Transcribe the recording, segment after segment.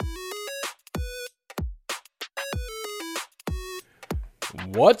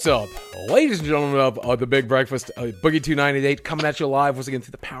What's up, ladies and gentlemen of the Big Breakfast, Boogie 298 coming at you live once again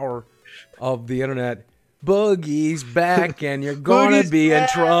through the power of the internet. Boogie's back and you're gonna be in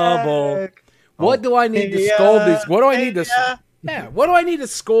trouble. What do I need to scold these? What do I need to? Yeah, what do I need to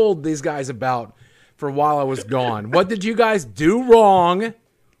scold these guys about for while I was gone? What did you guys do wrong? Did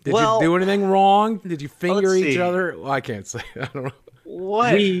you do anything wrong? Did you finger each other? Well, I can't say. I don't know.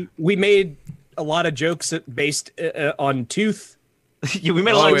 What? We made a lot of jokes based on tooth. Yeah, we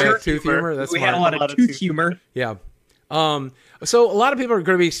made a lot of tooth humor. That's had a lot of tooth humor. Yeah. So a lot of people are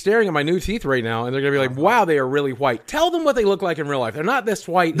going to be staring at my new teeth right now, and they're going to be like, "Wow, they are really white." Tell them what they look like in real life. They're not this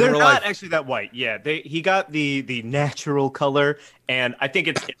white. They're in real not life. actually that white. Yeah, he got the natural color, and I think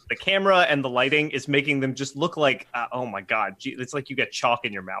it's the camera and the lighting is making them just look like, oh my god, it's like you got chalk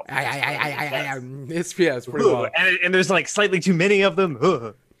in your mouth. It's pretty wild. And there's like slightly too many of them.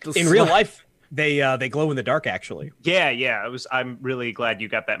 Ugh. In real life, they glow in the dark. Actually, yeah. I'm really glad you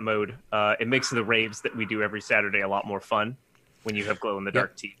got that mode. It makes the raves that we do every Saturday a lot more fun when you have glow in the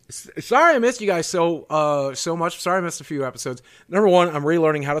dark teeth. Sorry I missed you guys so much. Sorry I missed a few episodes. Number one, I'm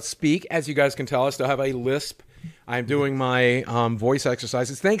relearning how to speak. As you guys can tell, I still have a lisp. I'm doing my voice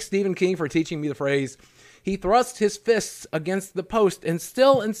exercises. Thanks, Stephen King, for teaching me the phrase, "He thrusts his fists against the post and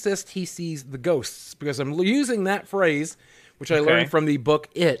still insists he sees the ghosts," because I'm using that phrase, which I learned from the book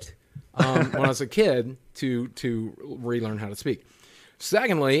It when I was a kid, to relearn how to speak.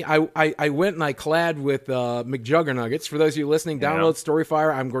 Secondly, I went and I collabed with McJuggernuggets. For those of you listening, download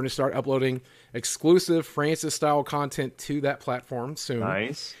Storyfire. I'm going to start uploading exclusive Francis-style content to that platform soon.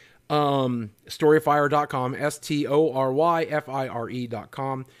 Nice. Storyfire.com,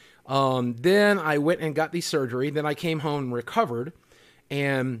 STORYFIRE.com. Then I went and got the surgery. Then I came home and recovered.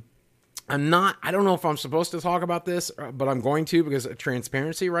 And I don't know if I'm supposed to talk about this, but I'm going to because of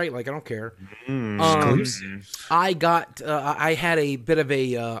transparency, right? Like, I don't care. I had a bit of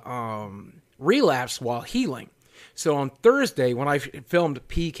a relapse while healing. So on Thursday, when I filmed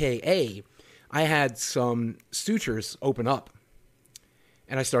PKA, I had some sutures open up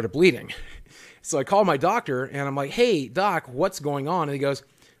and I started bleeding. So I called my doctor and I'm like, "Hey, doc, what's going on?" And he goes,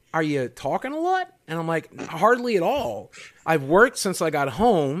 "Are you talking a lot?" And I'm like, "Hardly at all. I've worked since I got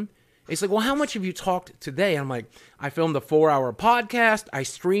home." He's like, "Well, how much have you talked today?" And I'm like, "I filmed a 4-hour podcast. I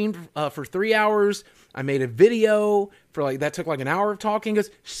streamed for 3 hours. I made a video for that took like an hour of talking." He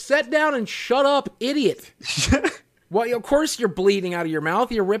goes, "Sit down and shut up, idiot." Well, of course you're bleeding out of your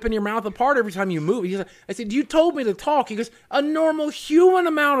mouth. You're ripping your mouth apart every time you move. I said, "You told me to talk." He goes, "A normal human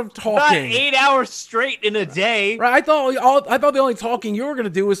amount of talking." Not 8 hours straight in a day. Right? I thought the only talking you were going to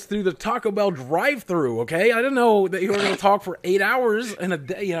do was through the Taco Bell drive-thru. Okay, I didn't know that you were going to talk for 8 hours in a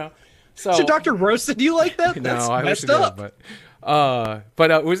day. You know. So Dr. roasted you like that? That's I messed wish he up. did, but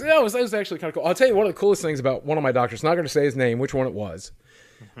it was actually kind of cool. I'll tell you one of the coolest things about one of my doctors. Not going to say his name, which one it was,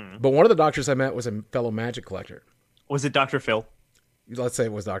 but one of the doctors I met was a fellow magic collector. Was it Dr. Phil? Let's say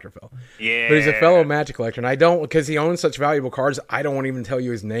it was Dr. Phil. Yeah. But he's a fellow magic collector, and I don't, because he owns such valuable cards, I don't want to even tell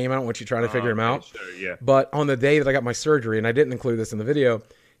you his name. I don't want you trying to figure him out. Sure, yeah. But on the day that I got my surgery, and I didn't include this in the video,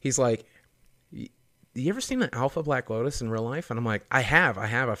 he's like, "You ever seen an Alpha Black Lotus in real life?" And I'm like, I have.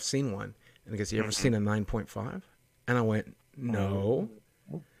 I've seen one. And he goes, "You ever seen a 9.5? And I went, "No."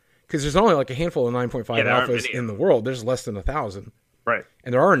 Because there's only like a handful of 9.5 alphas in the world. There's less than 1,000. Right.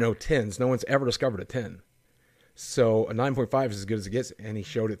 And there are no 10s. No one's ever discovered a 10. So a 9.5 is as good as it gets. And he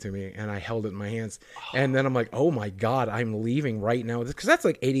showed it to me, and I held it in my hands. And then I'm like, "Oh my God, I'm leaving right now." Because that's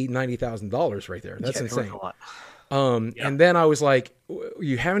like $80,000, $90,000 right there. That's insane. A lot. And then I was like,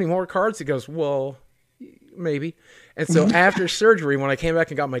 "You have any more cards?" He goes, "Well, maybe." And so after surgery, when I came back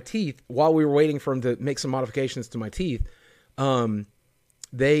and got my teeth, while we were waiting for him to make some modifications to my teeth,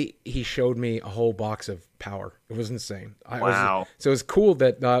 he showed me a whole box of power. It was insane. Wow. So it was cool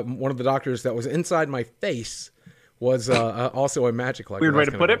that one of the doctors that was inside my face was also a magic collector. Weird way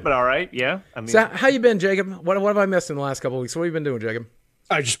to put it, but all right. Yeah. I mean, so how you been, Jacob? What have I missed in the last couple of weeks? What have you been doing, Jacob?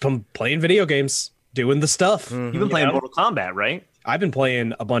 I just been playing video games, doing the stuff. You've been playing Mortal Kombat, right? I've been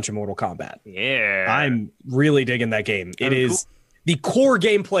playing a bunch of Mortal Kombat. Yeah. I'm really digging that game. It is the core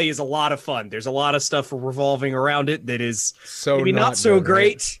gameplay is a lot of fun. There's a lot of stuff revolving around it that is maybe not so good,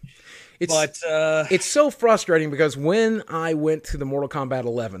 great. Right? It's so frustrating because when I went to the Mortal Kombat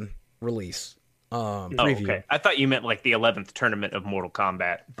 11 release preview, okay. I thought you meant like the 11th tournament of Mortal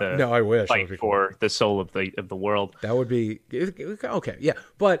Kombat. No, I wish. Fight for the soul of the world. That would be okay. Yeah,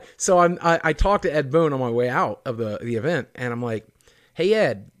 but so I talked to Ed Boon on my way out of the event, and I'm like, "Hey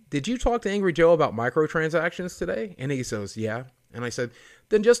Ed, did you talk to Angry Joe about microtransactions today?" And he says, "Yeah." And I said,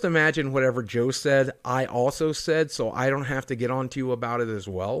 "Then just imagine whatever Joe said, I also said, so I don't have to get on to you about it as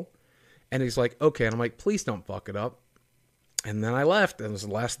well." And he's like, "Okay." And I'm like, "Please don't fuck it up." And then I left. That was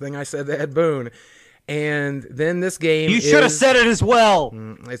the last thing I said to Ed Boon. And then this game You should have said it as well.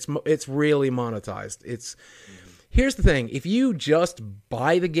 It's really monetized. Here's the thing. If you just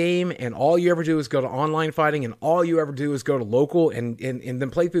buy the game and all you ever do is go to online fighting and all you ever do is go to local and then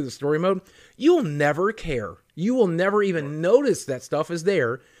play through the story mode, you'll never care. You will never even notice that stuff is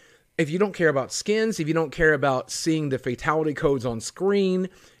there. If you don't care about skins, if you don't care about seeing the fatality codes on screen,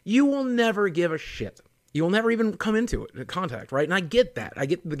 you will never give a shit. You will never even come into it, contact, right? And I get that. I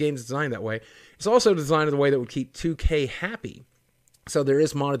get the game's designed that way. It's also designed in a way that would keep 2K happy. So there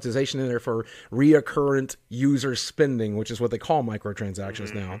is monetization in there for reoccurrent user spending, which is what they call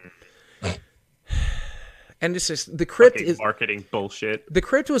microtransactions now. And it's just, the crypt is marketing bullshit. The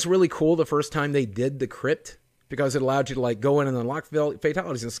crypt was really cool the first time they did the crypt, because it allowed you to like go in and unlock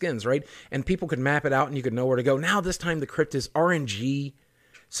fatalities and skins, right? And people could map it out and you could know where to go. Now this time the crypt is RNG.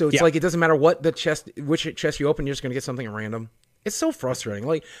 So it's like, it doesn't matter what which chest you open, you're just going to get something random. It's so frustrating.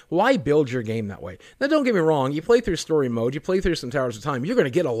 Like, why build your game that way? Now, don't get me wrong. You play through story mode. You play through some Towers of Time. You're going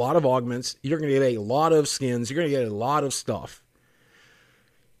to get a lot of augments. You're going to get a lot of skins. You're going to get a lot of stuff.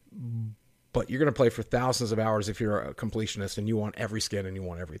 But you're going to play for thousands of hours if you're a completionist and you want every skin and you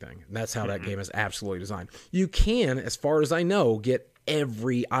want everything. And that's how that game is absolutely designed. You can, as far as I know, get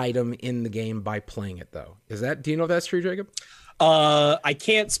every item in the game by playing it, though. Do you know if that's true, Jacob? I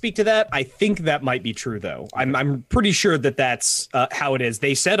can't speak to that. I think that might be true, though. I'm pretty sure that that's how it is.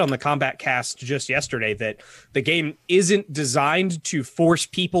 They said on the Combat Cast just yesterday that the game isn't designed to force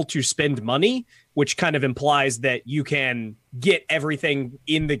people to spend money, which kind of implies that you can get everything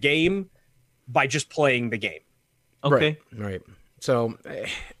in the game by just playing the game. Okay. Right. So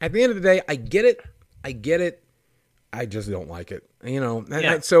at the end of the day, I get it. I just don't like it.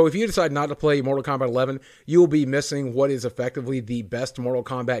 So if you decide not to play Mortal Kombat 11, you will be missing what is effectively the best Mortal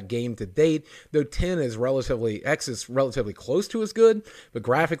Kombat game to date. Though X is relatively close to as good, but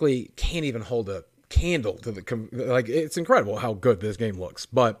graphically can't even hold a candle to it's incredible how good this game looks.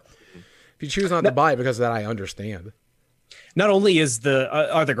 But if you choose not to buy it because of that, I understand. Not only are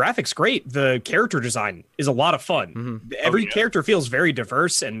the graphics great, the character design is a lot of fun. Mm-hmm. Every character feels very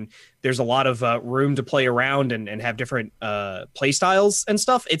diverse, and there's a lot of room to play around and have different play styles and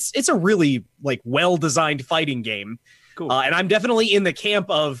stuff. It's a really well-designed fighting game. Cool. And I'm definitely in the camp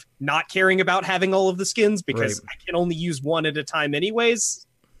of not caring about having all of the skins because I can only use one at a time anyways.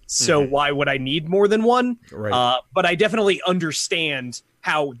 So why would I need more than one? Right. But I definitely understand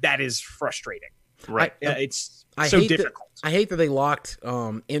how that is frustrating. Right. It's so difficult. I hate that they locked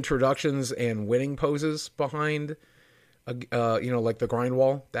introductions and winning poses behind, like the grind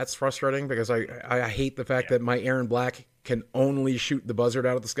wall. That's frustrating because I hate the fact that my Aaron Black can only shoot the buzzard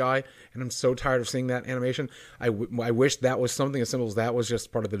out of the sky, and I'm so tired of seeing that animation. I wish that was something as simple as that was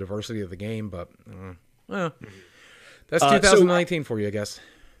just part of the diversity of the game, but that's 2019 for you, I guess.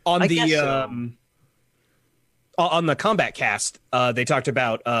 On the Combat Cast, they talked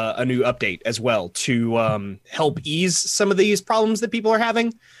about a new update as well to help ease some of these problems that people are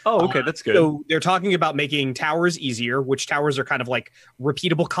having. Oh, okay, that's good. So they're talking about making towers easier, which towers are kind of like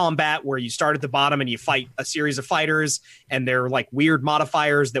repeatable combat where you start at the bottom and you fight a series of fighters, and they're like weird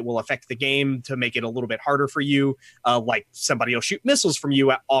modifiers that will affect the game to make it a little bit harder for you. Like somebody will shoot missiles from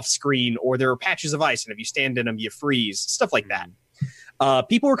you off screen, or there are patches of ice, and if you stand in them, you freeze, stuff like that.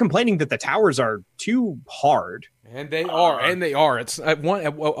 People were complaining that the towers are too hard. And they are. It's on one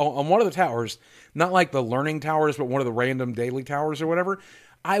of the towers, not like the learning towers, but one of the random daily towers or whatever.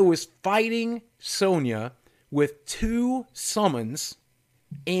 I was fighting Sonya with 2 summons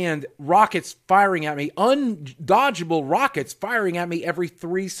and rockets firing at me, undodgeable rockets firing at me every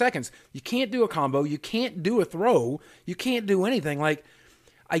 3 seconds. You can't do a combo. You can't do a throw. You can't do anything.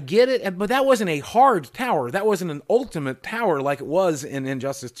 I get it, but that wasn't a hard tower. That wasn't an ultimate tower like it was in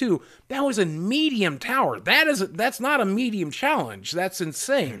Injustice 2. That was a medium tower. That's not a medium challenge. That's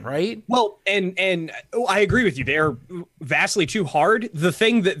insane, right? Well, and I agree with you. They're vastly too hard. The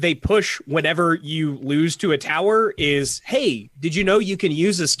thing that they push whenever you lose to a tower is, hey, did you know you can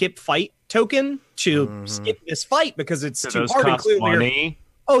use a skip fight token to skip this fight because it's too hard? Cost money.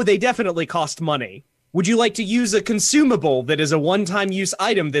 Oh, they definitely cost money. Would you like to use a consumable that is a one-time use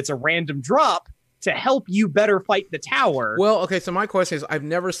item that's a random drop to help you better fight the tower? Well, okay, so my question is, I've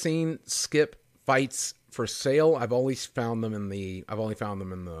never seen skip fights for sale. I've only found them in the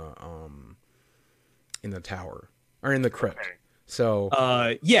tower or in the crypt. Okay. So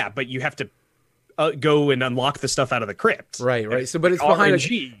but you have to go and unlock the stuff out of the crypt. Right. So but it's behind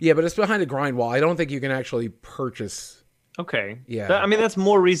it's behind a grind wall. I don't think you can actually purchase. Okay. Yeah. I mean, that's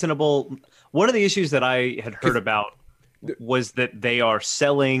more reasonable. One of the issues that I had heard about was that they are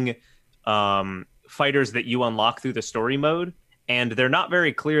selling fighters that you unlock through the story mode, and they're not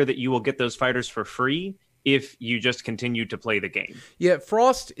very clear that you will get those fighters for free if you just continue to play the game. Yeah,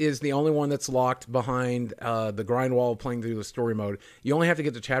 Frost is the only one that's locked behind the grind wall playing through the story mode. You only have to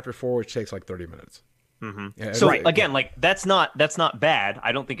get to chapter 4, which takes like 30 minutes. Mm-hmm. Yeah, so again, like that's not bad.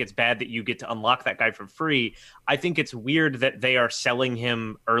 I don't think it's bad that you get to unlock that guy for free. I think it's weird that they are selling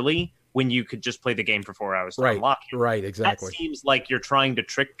him early when you could just play the game for 4 hours to unlock him. Right, exactly. That seems like you're trying to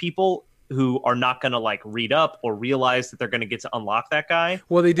trick people who are not going to like read up or realize that they're going to get to unlock that guy.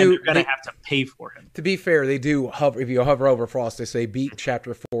 Well, they do. They're going to have to pay for him. To be fair, they do hover. If you hover over Frost, they say beat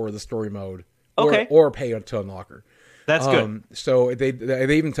chapter 4 of the story mode, or pay to unlock her. That's good. So they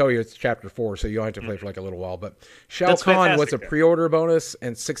even tell you it's chapter 4, so you'll have to play for like a little while. But Shao Kahn was a pre-order bonus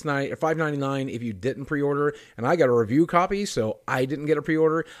and $5.99 if you didn't pre-order. And I got a review copy, so I didn't get a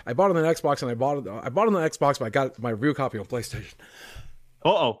pre-order. I bought it on the Xbox, and I bought it on the Xbox, but I got my review copy on PlayStation.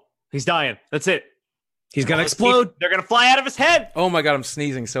 He's dying. That's it. He's gonna explode. They're gonna fly out of his head. Oh my god, I'm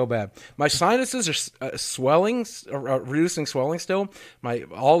sneezing so bad. My sinuses are swelling, reducing swelling still.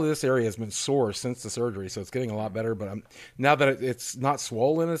 All of this area has been sore since the surgery, so it's getting a lot better. But now that it's not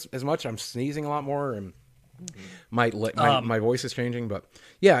swollen as much, I'm sneezing a lot more, and my voice is changing. But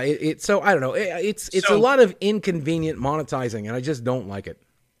yeah, so I don't know. It's a lot of inconvenient monetizing, and I just don't like it.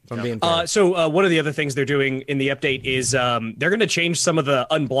 So one of the other things they're doing in the update is they're going to change some of the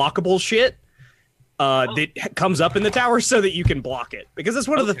unblockable shit that comes up in the tower so that you can block it. Because that's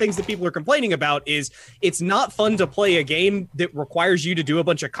one of the things that people are complaining about is it's not fun to play a game that requires you to do a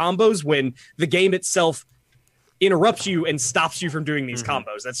bunch of combos when the game itself interrupts you and stops you from doing these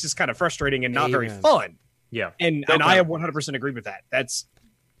combos. That's just kind of frustrating and not very fun. Yeah. And I 100% agree with that. That's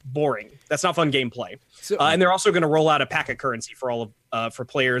boring. That's not fun gameplay. So, and they're also going to roll out a packet currency for all of for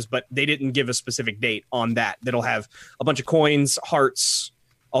players, but they didn't give a specific date on that. That'll have a bunch of coins, hearts,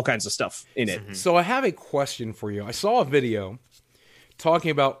 all kinds of stuff in it. So I have a question for you. I saw a video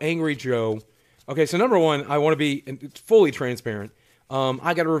talking about Angry Joe. Okay, so number one, I want to be fully transparent.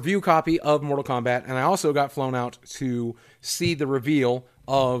 I got a review copy of Mortal Kombat, and I also got flown out to see the reveal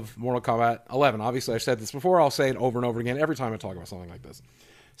of Mortal Kombat 11. Obviously, I've said this before. I'll say it over and over again every time I talk about something like this.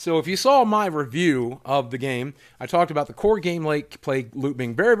 So if you saw my review of the game, I talked about the core gameplay loop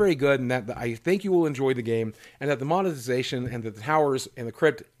being very, very good, and that I think you will enjoy the game, and that the monetization and that the towers and the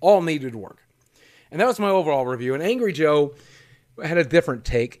crypt all needed to work. And that was my overall review. And Angry Joe had a different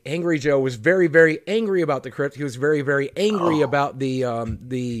take. Angry Joe was very, very angry about the crypt. He was very, very angry about the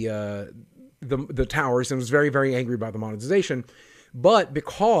towers, and was very, very angry about the monetization. But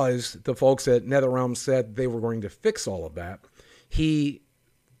because the folks at NetherRealm said they were going to fix all of that, he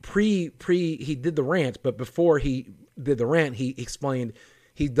did the rant, but before he did the rant, he explained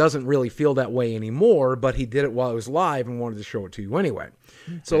he doesn't really feel that way anymore, but he did it while it was live and wanted to show it to you anyway.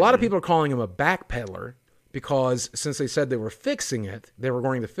 So a lot of people are calling him a backpedaler because since they said they were fixing it, they were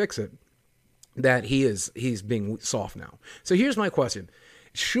going to fix it, that he's being soft now. So here's my question.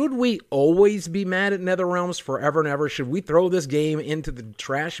 Should we always be mad at NetherRealms forever and ever? Should we throw this game into the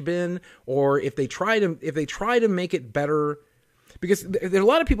trash bin? Or if they try to make it better? Because there are a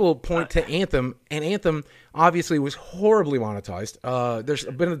lot of people point to Anthem, and Anthem obviously was horribly monetized. There's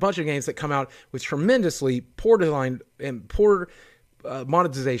been a bunch of games that come out with tremendously poor design and poor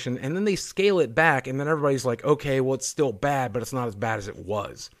monetization, and then they scale it back, and then everybody's like, okay, well, it's still bad, but it's not as bad as it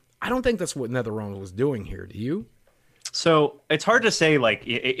was. I don't think that's what NetherRealm was doing here. Do you? So it's hard to say, like,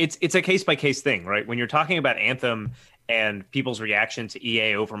 it's a case-by-case thing, right? When you're talking about Anthem and people's reaction to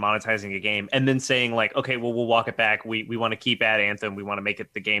EA over monetizing a game and then saying like, okay, well, we'll walk it back. We want to keep at Anthem. We want to make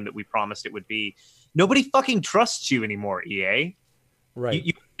it the game that we promised it would be. Nobody fucking trusts you anymore, EA. Right.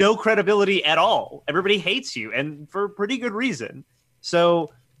 You have no credibility at all. Everybody hates you, and for pretty good reason.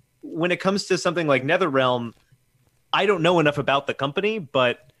 So when it comes to something like NetherRealm, I don't know enough about the company,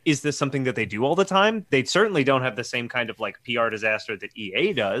 but is this something that they do all the time? They certainly don't have the same kind of like PR disaster that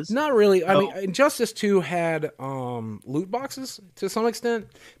EA does. Not really. I mean, Injustice 2 had loot boxes to some extent,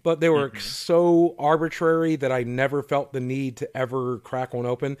 but they were so arbitrary that I never felt the need to ever crack one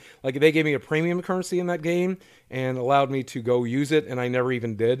open. Like they gave me a premium currency in that game and allowed me to go use it, and I never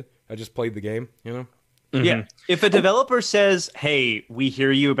even did. I just played the game, you know? Yeah. If a developer says, hey, we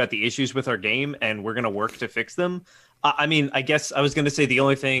hear you about the issues with our game and we're going to work to fix them, I mean, I guess I was going to say the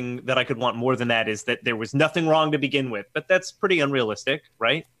only thing that I could want more than that is that there was nothing wrong to begin with, but that's pretty unrealistic,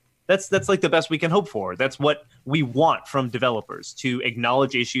 right? That's like the best we can hope for. That's what we want from developers, to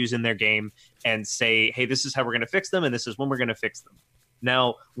acknowledge issues in their game and say, hey, this is how we're going to fix them, and this is when we're going to fix them.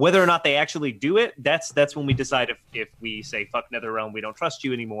 Now, whether or not they actually do it, that's when we decide if we say, fuck NetherRealm, we don't trust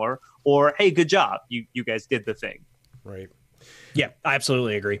you anymore, or, hey, good job, you guys did the thing. Right. Yeah, I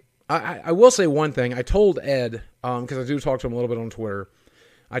absolutely agree. I will say one thing. I told Ed, because I do talk to him a little bit on Twitter,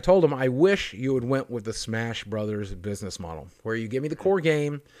 I told him I wish you had went with the Smash Brothers business model, where you give me the core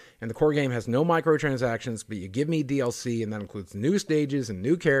game, and the core game has no microtransactions, but you give me DLC, and that includes new stages and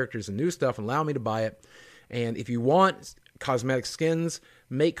new characters and new stuff, and allow me to buy it. And if you want cosmetic skins,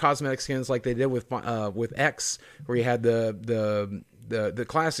 make cosmetic skins like they did with X, where you had the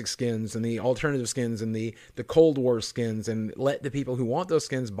classic skins and the alternative skins and the Cold War skins, and let the people who want those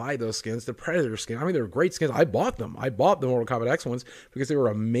skins buy those skins. The Predator skin, I mean, they were great skins. I bought them. I bought the Mortal Kombat X ones because they were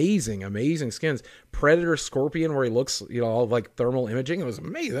amazing, amazing skins. Predator Scorpion, where he looks, all like thermal imaging, it was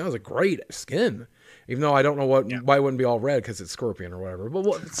amazing. That was a great skin. Even though I don't know why it wouldn't be all red because it's Scorpion or whatever.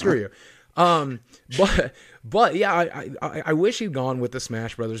 But screw you. But yeah, I wish he'd gone with the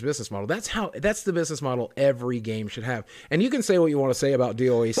Smash Brothers business model. That's the business model every game should have. And you can say what you want to say about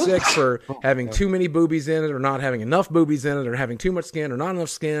DOA 6 for having too many boobies in it, or not having enough boobies in it, or having too much skin, or not enough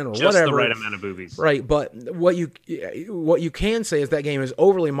skin, or just whatever. Just the right amount of boobies. Right, but what you can say is that game is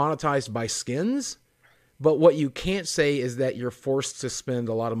overly monetized by skins. But what you can't say is that you're forced to spend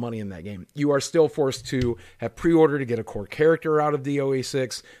a lot of money in that game. You are still forced to have pre-order to get a core character out of DOA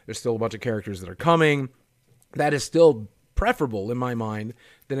 6. There's still a bunch of characters that are coming. That is still preferable, in my mind,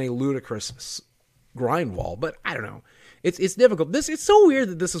 than a ludicrous grind wall. But I don't know. It's difficult. It's so weird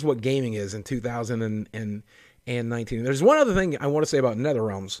that this is what gaming is in 2019. There's one other thing I want to say about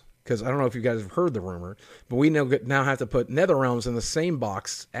NetherRealms, because I don't know if you guys have heard the rumor, but we now have to put NetherRealms in the same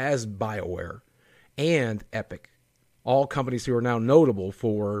box as BioWare and Epic, all companies who are now notable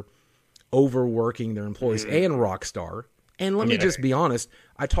for overworking their employees, and Rockstar. And let me just be honest,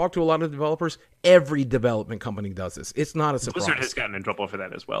 I talk to a lot of developers. Every development company does this. It's not a surprise. Blizzard has gotten in trouble for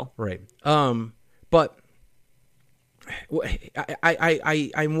that as well. Right. But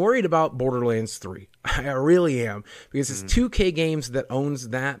I'm worried about Borderlands 3. I really am, because it's 2K Games that owns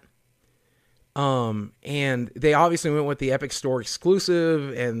that. And they obviously went with the Epic Store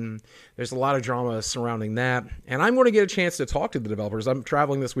exclusive, and there's a lot of drama surrounding that. And I'm going to get a chance to talk to the developers. I'm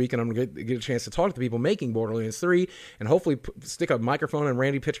traveling this week, and I'm going to get a chance to talk to the people making Borderlands 3, and hopefully stick a microphone in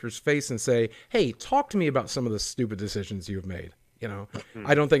Randy Pitchford's face and say, hey, talk to me about some of the stupid decisions you've made.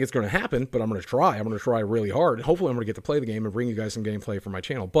 I don't think it's going to happen, but I'm going to try. I'm going to try really hard. Hopefully I'm going to get to play the game and bring you guys some gameplay for my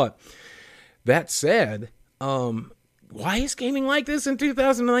channel. But that said, why is gaming like this in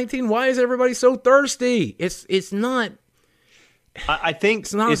 2019? Why is everybody so thirsty? It's not. I think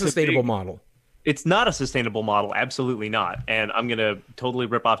it's not a sustainable model. It's not a sustainable model. Absolutely not. And I'm going to totally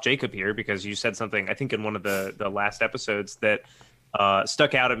rip off Jacob here, because you said something, I think in one of the last episodes, that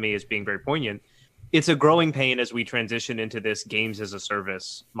stuck out at me as being very poignant. It's a growing pain as we transition into this games as a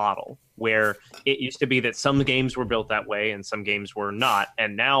service model, where it used to be that some games were built that way and some games were not.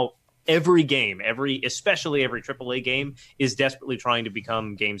 And now every game, especially every AAA game, is desperately trying to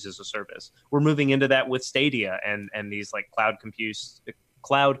become games as a service. We're moving into that with Stadia and these like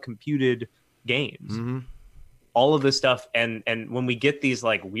cloud computed games. Mm-hmm. All of this stuff, and when we get these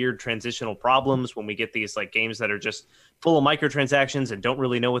like weird transitional problems, when we get these like games that are just full of microtransactions and don't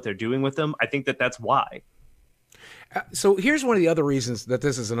really know what they're doing with them, I think that's why. So here's one of the other reasons that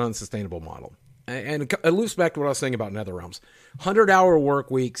this is an unsustainable model, and it loops back to what I was saying about NetherRealms. 100-hour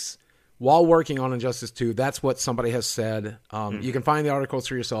work weeks while working on Injustice 2. That's what somebody has said. You can find the articles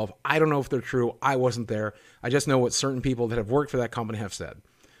for yourself. I don't know if they're true. I wasn't there. I just know what certain people that have worked for that company have said.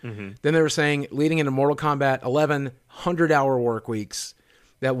 Mm-hmm. Then they were saying, leading into Mortal Kombat 11, 100-hour work weeks,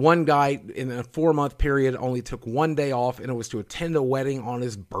 that one guy in a 4-month period only took one day off, and it was to attend a wedding on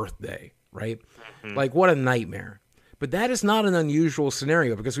his birthday, right? Mm-hmm. Like, what a nightmare. But that is not an unusual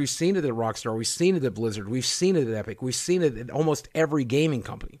scenario, because we've seen it at Rockstar, we've seen it at Blizzard, we've seen it at Epic, we've seen it at almost every gaming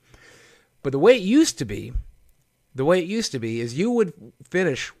company. But the way it used to be is you would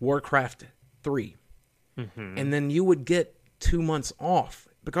finish Warcraft 3, and then you would get 2 months off,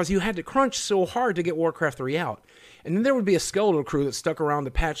 because you had to crunch so hard to get Warcraft 3 out. And then there would be a skeletal crew that stuck around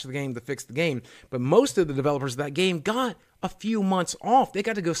to patch the game, to fix the game. But most of the developers of that game got a few months off. They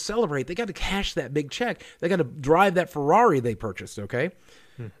got to go celebrate. They got to cash that big check. They got to drive that Ferrari they purchased, okay?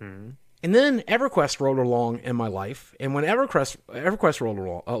 Mm-hmm. And then EverQuest rolled along in my life. And when EverQuest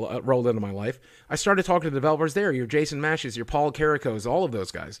rolled into my life, I started talking to developers there, your Jason Mashes, your Paul Carricos, all of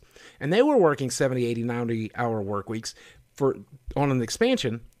those guys. And they were working 70, 80, 90-hour work weeks on an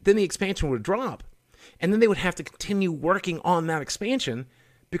expansion. Then the expansion would drop. And then they would have to continue working on that expansion,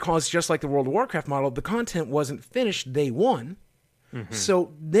 because just like the World of Warcraft model, the content wasn't finished day one. Mm-hmm.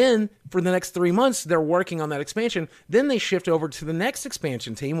 So then for the next 3 months, they're working on that expansion. Then they shift over to the next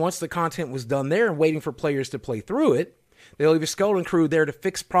expansion team. Once the content was done there and waiting for players to play through it, they'll leave a skeleton crew there to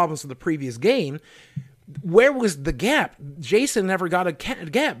fix problems with the previous game. Where was the gap? Jason never got a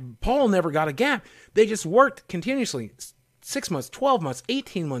gap. Paul never got a gap. They just worked continuously. 6 months, 12 months,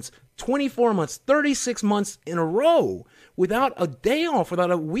 18 months, 24 months, 36 months in a row without a day off,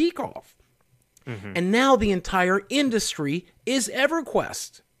 without a week off. Mm-hmm. And now the entire industry is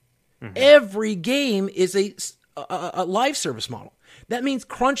EverQuest. Mm-hmm. Every game is a live service model. That means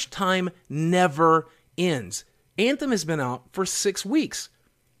crunch time never ends. Anthem has been out for 6 weeks.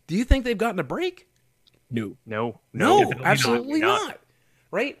 Do you think they've gotten a break? No, absolutely not.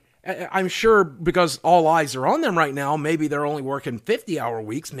 Right? I'm sure because all eyes are on them right now, maybe they're only working 50-hour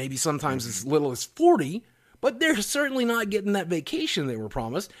weeks, maybe sometimes as little as 40, but they're certainly not getting that vacation they were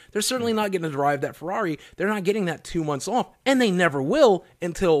promised. They're certainly not getting to drive that Ferrari. They're not getting that 2 months off, and they never will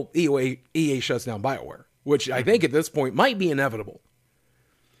until EA shuts down BioWare, which I think at this point might be inevitable.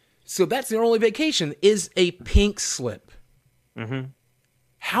 So that's their only vacation, is a pink slip. Mm-hmm.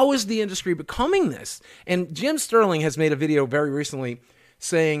 How is the industry becoming this? And Jim Sterling has made a video very recently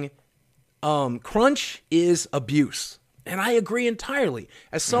saying crunch is abuse. And I agree entirely.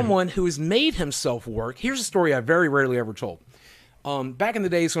 As someone who has made himself work, here's a story I very rarely ever told. Back in the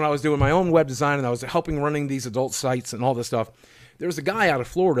days when I was doing my own web design and I was helping running these adult sites and all this stuff, there was a guy out of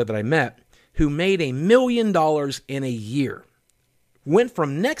Florida that I met who made $1 million in a year. Went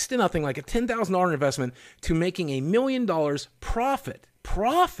from next to nothing, like a $10,000 investment, to making $1 million profit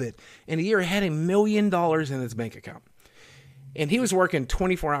in a year. Had $1 million in his bank account. And he was working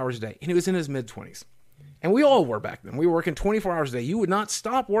 24 hours a day, and he was in his mid-20s. And we all were back then. We were working 24 hours a day. You would not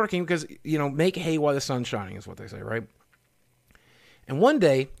stop working because, make hay while the sun's shining is what they say, right? And one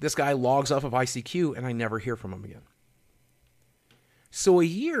day, this guy logs off of ICQ, and I never hear from him again. So a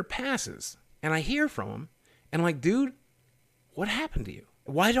year passes, and I hear from him, and I'm like, dude, what happened to you?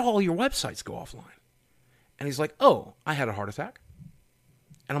 Why did all your websites go offline? And he's like, oh, I had a heart attack.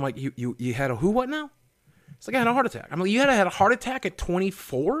 And I'm like, you had a who, what now? It's like, I had a heart attack. I'm like, you had a heart attack at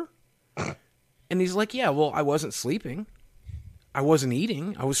 24? And he's like, yeah, well, I wasn't sleeping. I wasn't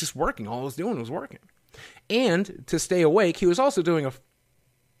eating. I was just working. All I was doing was working. And to stay awake, he was also doing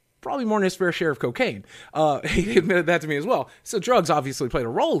probably more than his fair share of cocaine. He admitted that to me as well. So drugs obviously played a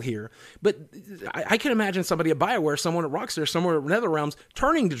role here. But I can imagine somebody at BioWare, someone at Rockstar, somewhere at NetherRealms,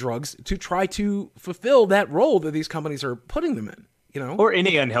 turning to drugs to try to fulfill that role that these companies are putting them in. Or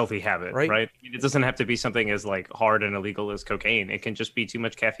any unhealthy habit, right? It doesn't have to be something as hard and illegal as cocaine. It can just be too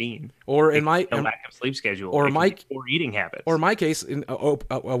much caffeine, or a lack of sleep schedule, or eating habits. Or in my case,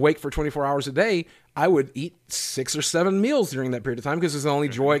 awake for 24 hours a day, I would eat 6 or 7 meals during that period of time because it's the only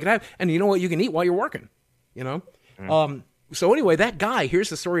joy I could have. And you know what? You can eat while you're working. So anyway, that guy. Here's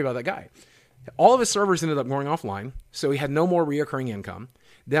the story about that guy. All of his servers ended up going offline, so he had no more reoccurring income.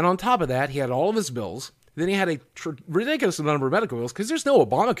 Then on top of that, he had all of his bills. Then he had a ridiculous number of medical bills because there's no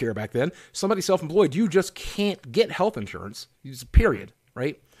Obamacare back then. Somebody self-employed, you just can't get health insurance, period,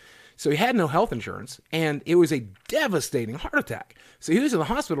 right? So he had no health insurance, and it was a devastating heart attack. So he was in the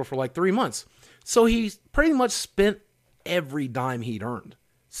hospital for 3 months. So he pretty much spent every dime he'd earned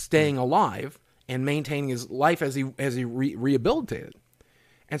staying alive and maintaining his life as he rehabilitated.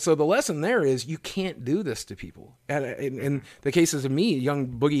 And so the lesson there is you can't do this to people. In the cases of me, young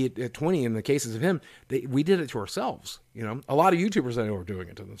Boogie at 20, in the cases of him, we did it to ourselves. A lot of YouTubers I know are doing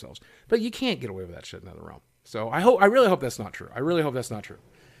it to themselves. But you can't get away with that shit in another realm. So I really hope that's not true. I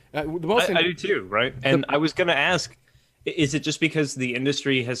do too, right? And I was going to ask, is it just because the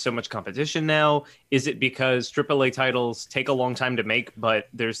industry has so much competition now? Is it because AAA titles take a long time to make, but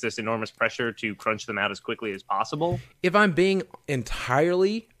there's this enormous pressure to crunch them out as quickly as possible? If I'm being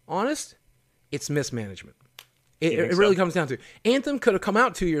entirely honest, it's mismanagement. It really comes down to Anthem could have come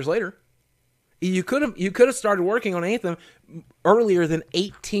out 2 years later. You could have started working on Anthem earlier than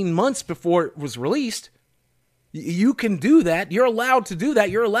 18 months before it was released. You can do that. You're allowed to do that.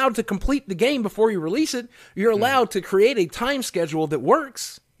 You're allowed to complete the game before you release it. You're allowed to create a time schedule that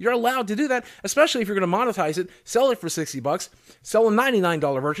works. You're allowed to do that, especially if you're going to monetize it, sell it for $60, sell a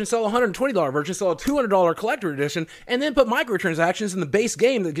 $99 version, sell a $120 version, sell a $200 collector edition, and then put microtransactions in the base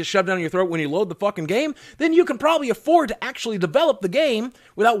game that gets shoved down your throat when you load the fucking game. Then you can probably afford to actually develop the game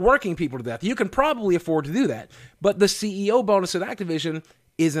without working people to death. You can probably afford to do that. But the CEO bonus at Activision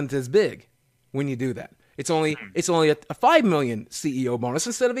isn't as big when you do that. It's only a $5 million CEO bonus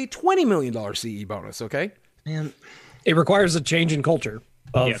instead of a $20 million CE bonus, okay? Man, it requires a change in culture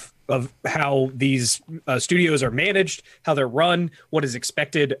of how these studios are managed, how they're run, what is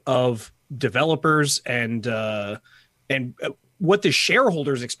expected of developers, and what the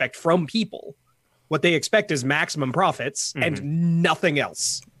shareholders expect from people. What they expect is maximum profits and nothing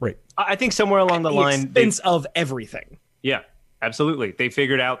else. Right. I think somewhere along the line, expense of everything. Yeah, absolutely. They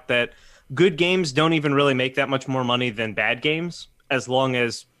figured out that good games don't even really make that much more money than bad games. as long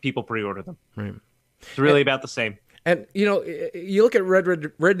as people pre-order them. Right. It's really about the same. And, you know, you look at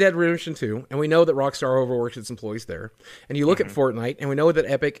Red Dead Redemption 2, and we know that Rockstar overworked its employees there. And you look at Fortnite, and we know that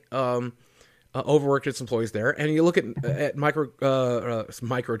Epic overworked its employees there. And you look at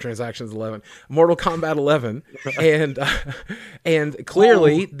microtransactions 11, Mortal Kombat 11, and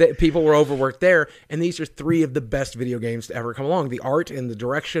clearly that people were overworked there. And these are three of the best video games to ever come along. The art and the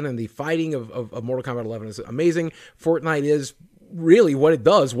direction and the fighting of Mortal Kombat 11 is amazing. Fortnite is really what it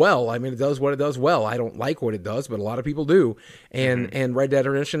does well. I mean, it does what it does well. I don't like what it does, but a lot of people do. And Red Dead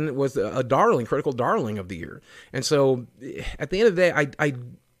Redemption was a critical darling of the year. And so at the end of the day,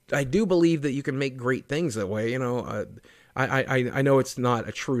 I do believe that you can make great things that way. You know, I know it's not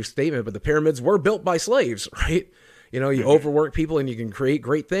a true statement, but the pyramids were built by slaves, right? You know, you overwork people and you can create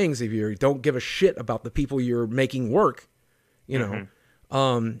great things if you don't give a shit about the people you're making work, you know.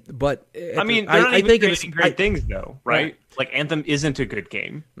 But I mean, they're not even creating great things though, right? Like Anthem isn't a good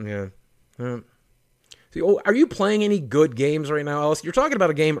game. Yeah. Are you playing any good games right now, Alice? You're talking about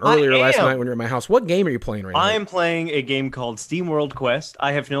a game earlier last night when you were at my house. What game are you playing right now? I am playing a game called SteamWorld Quest.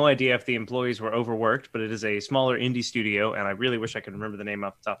 I have no idea if the employees were overworked, but it is a smaller indie studio, and I really wish I could remember the name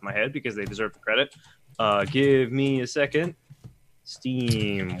off the top of my head because they deserve the credit. Give me a second.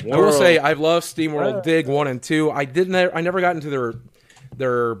 SteamWorld. I will say I love SteamWorld Dig 1 and 2. I never got into their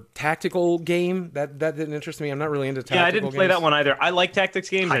tactical game. That didn't interest me. I'm not really into tactical games. Yeah, I didn't play that one either. I like tactics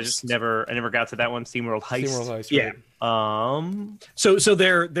games. I never got to that one. SteamWorld Heist. SteamWorld Heist, right. Yeah. So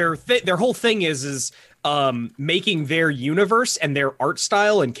their whole thing is making their universe and their art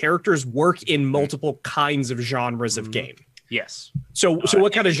style and characters work in multiple kinds of genres of game. Yes. So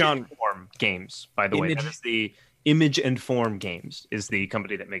what kind of genre? Form games, by the way. That is the Image and Form Games is the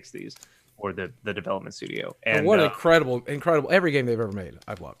company that makes these, or the development studio. And what incredible every game they've ever made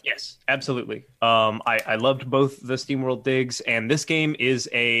I've loved. Yes, absolutely. I loved both the SteamWorld Digs, and this game is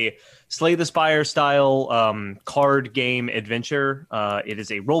a Slay the Spire style card game adventure. It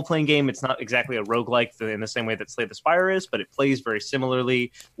is a role-playing game. It's not exactly a roguelike in the same way that Slay the Spire is, but it plays very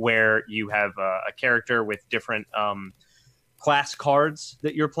similarly, where you have a character with different class cards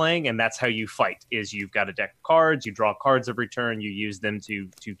that you're playing, and that's how you fight. Is you've got a deck of cards, you draw cards every turn, you use them to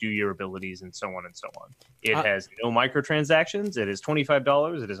do your abilities, and so on and so on. It has no microtransactions. It is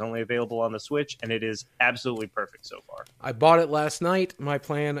 $25. It is only available on the Switch, and it is absolutely perfect so far. I bought it last night. My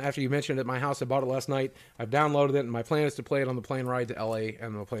plan, after you mentioned it at my house, I bought it last night. I've downloaded it, and my plan is to play it on the plane ride to LA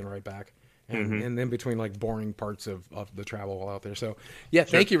and the plane ride back. And in between, like, boring parts of the travel while out there. So, yeah,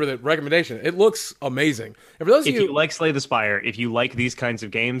 thank you for the recommendation. It looks amazing. And for those of you like Slay the Spire, if you like these kinds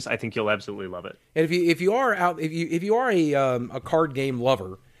of games, I think you'll absolutely love it. And if you are a card game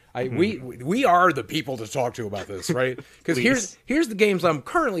lover, we are the people to talk to about this, right? Because here's the games I'm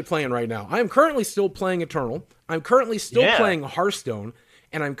currently playing right now. I'm currently still playing Eternal. I'm currently still playing Hearthstone,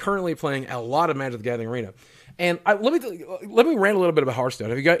 and I'm currently playing a lot of Magic the Gathering Arena. And let me rant a little bit about Hearthstone.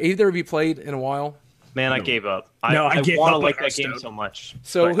 Have you got either of you played in a while? Man, I gave up. I want to like that game so much.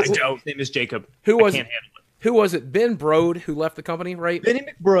 So I don't. His name is Jacob. Who was can't handle it. Who was it? Ben Brode, who left the company, right? Benny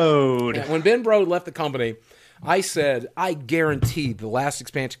McBrode. Yeah, when Ben Brode left the company, I said, I guarantee the last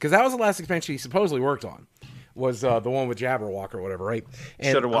expansion, because that was the last expansion he supposedly worked on, was the one with Jabberwock or whatever, right?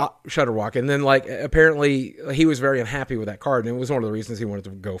 And Shutterwalk. And then, like, apparently he was very unhappy with that card, and it was one of the reasons he wanted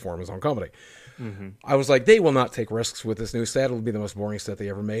to go for his own company. I was like, they will not take risks with this new set. It'll be the most boring set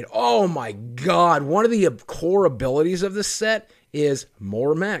they ever made. Oh my God. One of the core abilities of this set is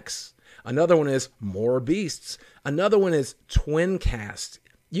more mechs. Another one is more beasts. Another one is twin cast.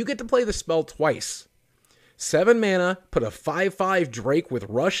 You get to play the spell twice. 7 mana, put a 5/5 Drake with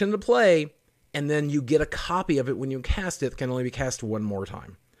Rush into play, and then you get a copy of it when you cast it. It can only be cast one more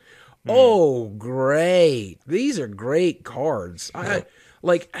time. Oh, great. These are great cards.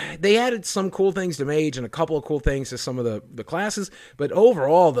 Like, they added some cool things to Mage and a couple of cool things to some of the classes, but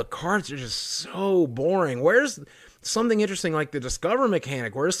overall, the cards are just so boring. Where's something interesting like the Discover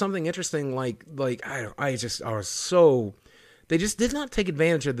mechanic? Where's something interesting like they just did not take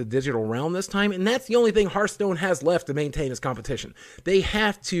advantage of the digital realm this time, and that's the only thing Hearthstone has left to maintain its competition. They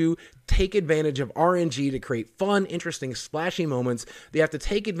have to take advantage of RNG to create fun, interesting, splashy moments. They have to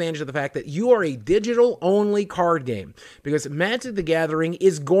take advantage of the fact that you are a digital-only card game, because Magic the Gathering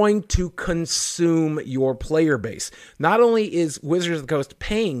is going to consume your player base. Not only is Wizards of the Coast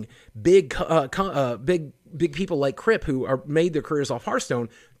paying big people like Crip, who are made their careers off Hearthstone,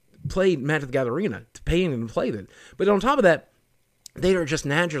 played Magic the Gathering Arena, paying them to play it. But on top of that, they are just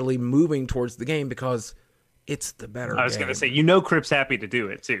naturally moving towards the game because it's the better I was going to say, you know, Crip's happy to do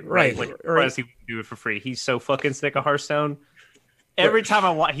it too, right? Like, right. He would do it for free. He's so fucking sick of Hearthstone. Every time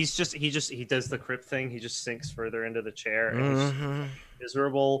I watch, he does the crypt thing. He just sinks further into the chair, and he's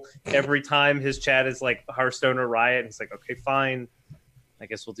miserable. Every time his chat is like Hearthstone or Riot, he's like, okay, fine. I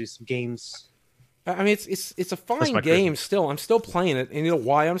guess we'll do some games. I mean, it's a fine game still. I'm still playing it, and you know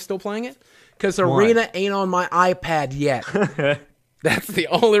why I'm still playing it? Because Arena ain't on my iPad yet. That's the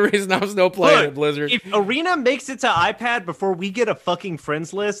only reason I'm still playing it, Blizzard. If Arena makes it to iPad before we get a fucking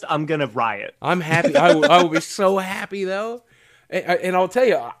friends list, I'm gonna riot. I'm happy. I will be so happy though. And I'll tell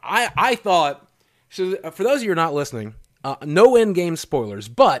you, I thought, so for those of you who are not listening, no in-game spoilers,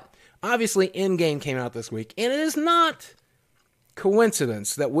 but obviously in-game came out this week, and it is not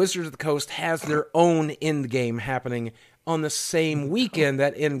coincidence that Wizards of the Coast has their own in-game happening on the same weekend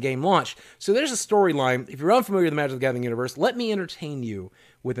that in-game launch. So there's a storyline. If you're unfamiliar with the Magic the Gathering universe, let me entertain you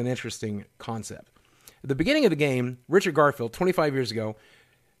with an interesting concept. At the beginning of the game, Richard Garfield, 25 years ago,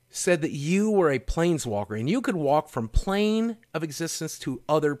 said that you were a planeswalker, and you could walk from plane of existence to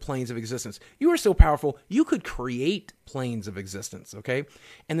other planes of existence. You were so powerful, you could create planes of existence, okay?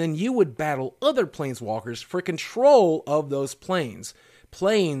 And then you would battle other planeswalkers for control of those planes.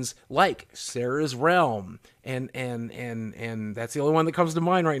 Planes like Sarah's Realm, and that's the only one that comes to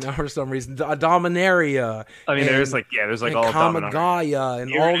mind right now for some reason. Dominaria. I mean, there's like all Kamagaya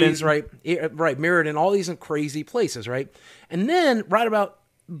and all these, right, Mirrored and all these crazy places, right? And then right about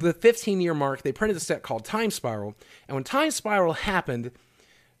the 15-year mark, they printed a set called Time Spiral, and when Time Spiral happened,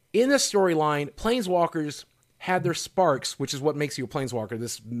 in the storyline, planeswalkers had their sparks, which is what makes you a planeswalker.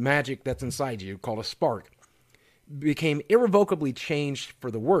 This magic that's inside you called a spark became irrevocably changed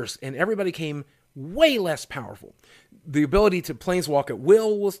for the worse, and everybody became way less powerful. The ability to planeswalk at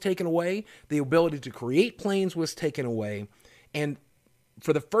will was taken away. The ability to create planes was taken away. And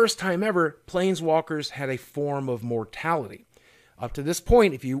for the first time ever, planeswalkers had a form of mortality. Up to this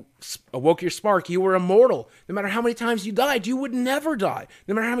point, if you awoke your spark, you were immortal. No matter how many times you died, you would never die.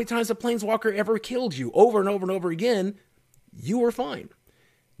 No matter how many times a planeswalker ever killed you, over and over and over again, you were fine.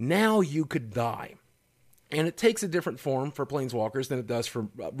 Now you could die. And it takes a different form for planeswalkers than it does for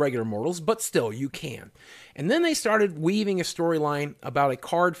regular mortals, but still, you can. And then they started weaving a storyline about a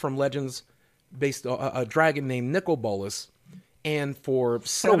card from Legends based on a dragon named Nicol, and for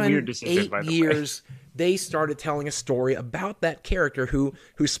 7-8 years, they started telling a story about that character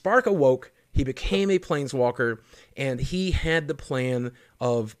whose spark awoke, he became a planeswalker, and he had the plan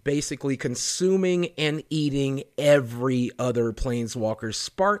of basically consuming and eating every other planeswalker's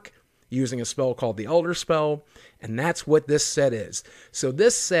spark, using a spell called the Elder Spell, and that's what this set is. So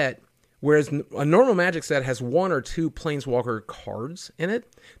this set, whereas a normal Magic set has 1 or 2 Planeswalker cards in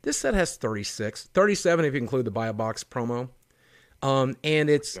it, this set has 36, 37 if you include the Buy a Box promo. And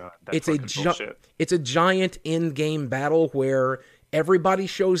it's a giant in-game battle where everybody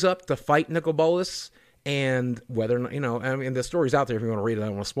shows up to fight Nicol, and whether or not, I mean, the story's out there if you want to read it. I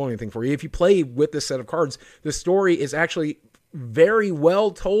don't want to spoil anything for you. If you play with this set of cards, the story is actually very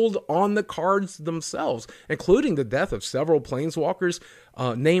well told on the cards themselves, including the death of several planeswalkers,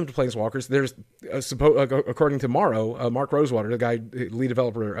 named planeswalkers. There's, according to Mark Rosewater, the guy, lead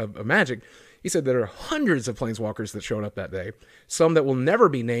developer of Magic, he said there are hundreds of planeswalkers that showed up that day, some that will never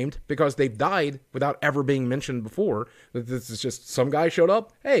be named because they've died without ever being mentioned before. This is just some guy showed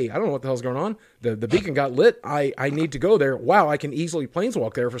up. Hey, I don't know what the hell's going on. The beacon got lit. I need to go there. Wow, I can easily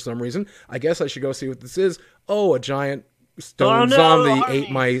planeswalk there for some reason. I guess I should go see what this is. Oh, a giant stone zombie ate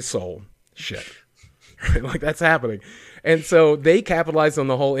my soul. Shit. Like, that's happening. And so they capitalized on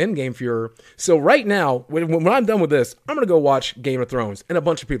the whole in-game furor. So right now, when I'm done with this, I'm going to go watch Game of Thrones, and a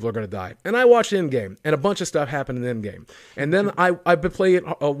bunch of people are going to die. And I watched in-game, and a bunch of stuff happened in in-game. And then I've been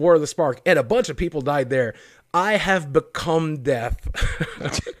playing War of the Spark, and a bunch of people died there. I have become death,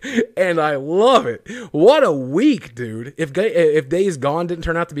 and I love it. What a week, dude! If Days Gone didn't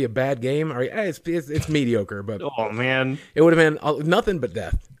turn out to be a bad game, it's mediocre, but oh man, it would have been nothing but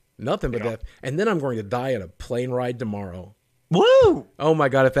death, death. And then I'm going to die on a plane ride tomorrow. Woo! Oh my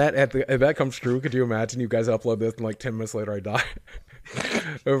god, if that comes true, could you imagine? You guys upload this, and like 10 minutes later, I die.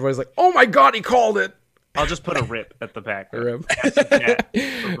 Everybody's like, "Oh my god, he called it." I'll just put a rip at the back. A rip.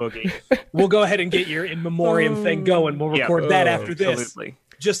 Boogie. We'll go ahead and get your in memoriam thing going. We'll record that after this. Absolutely.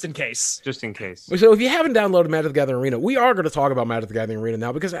 Just in case. Just in case. So if you haven't downloaded Magic the Gathering Arena, we are going to talk about Magic the Gathering Arena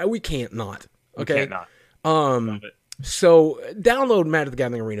now because we can't not. Okay? We can't not. So download Magic the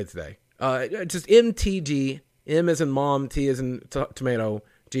Gathering Arena today. Just MTG, M as in mom, T as in tomato,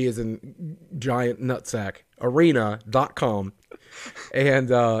 G as in giant nutsack, arena.com. And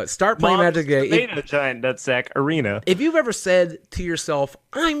start playing Magic today. Giant nutsack arena. If you've ever said to yourself,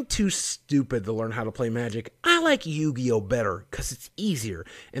 I'm too stupid to learn how to play Magic, I like Yu-Gi-Oh! Better because it's easier.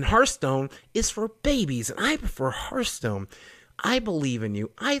 And Hearthstone is for babies, and I prefer Hearthstone. I believe in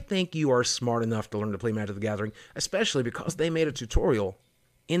you. I think you are smart enough to learn to play Magic the Gathering, especially because they made a tutorial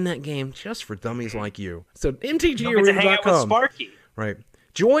in that game just for dummies like you. So MTGArena.com. Sparky. Right.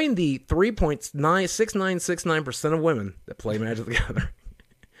 Join the 3.6969% of women that play Magic the Gathering.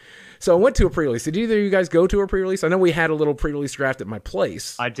 So I went to a pre-release. Did either of you guys go to a pre-release? I know we had a little pre-release draft at my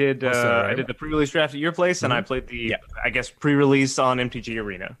place. I did. I did the pre-release draft at your place, and I played the, I guess, pre-release on MTG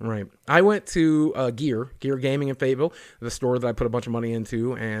Arena. Right. I went to Gear Gaming in Fayetteville, the store that I put a bunch of money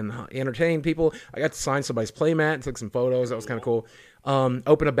into, and entertained people. I got to sign somebody's playmat and took some photos. That was kind of cool.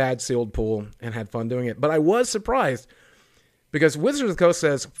 Opened a bad sealed pool and had fun doing it. But I was surprised because Wizards of the Coast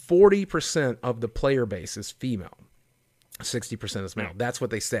says 40% of the player base is female. 60% is male. That's what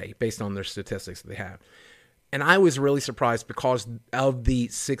they say based on their statistics that they have. And I was really surprised because of the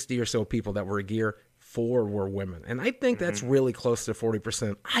 60 or so people that were at Gear, 4 were women. And I think that's really close to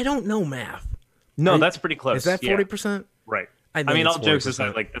 40%. I don't know math. No, that's pretty close. Is that 40%? Right. I mean, all jokes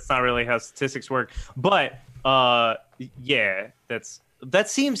aside, like, that's not really how statistics work. But, yeah, that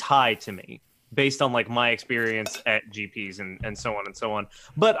seems high to me based on, like, my experience at GPs and so on and so on.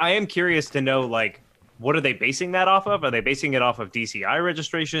 But I am curious to know, like, what are they basing that off of? Are they basing it off of DCI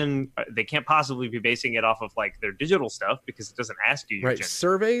registration? They can't possibly be basing it off of like their digital stuff because it doesn't ask you. Right,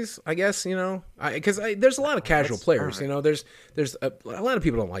 surveys, I guess, because there's a lot of casual players. There's a lot of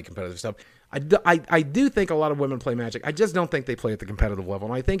people don't like competitive stuff. I do think a lot of women play Magic. I just don't think they play at the competitive level,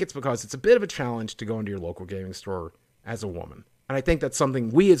 and I think it's because it's a bit of a challenge to go into your local gaming store as a woman. And I think that's something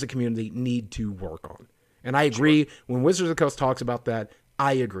we as a community need to work on. And I agree when Wizards of the Coast talks about that.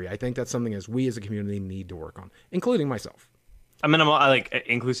 I agree. I think that's something as we as a community need to work on, including myself. I mean, like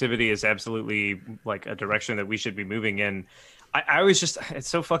inclusivity is absolutely like a direction that we should be moving in. I was just, it's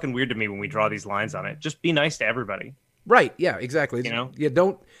so fucking weird to me when we draw these lines on it. Just be nice to everybody. Right. Yeah, exactly.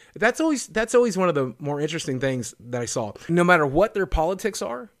 That's always one of the more interesting things that I saw. No matter what their politics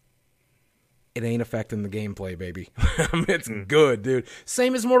are, it ain't affecting the gameplay, baby. It's good, dude.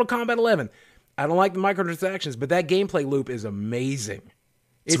 Same as Mortal Kombat 11. I don't like the microtransactions, but that gameplay loop is amazing.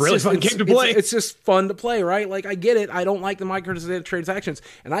 It's really fun game to play. It's just fun to play, right? Like, I get it. I don't like the microtransactions,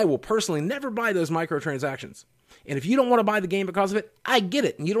 and I will personally never buy those microtransactions. And if you don't want to buy the game because of it, I get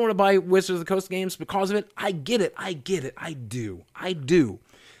it. And you don't want to buy Wizards of the Coast games because of it, I get it. I do.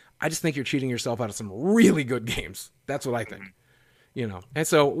 I just think you're cheating yourself out of some really good games. That's what I think. And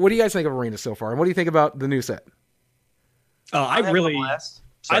so, what do you guys think of Arena so far? And what do you think about the new set? I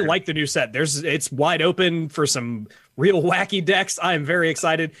like the new set. It's wide open for some real wacky decks. I am very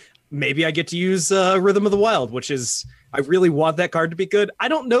excited. Maybe I get to use Rhythm of the Wild, which is, I really want that card to be good. I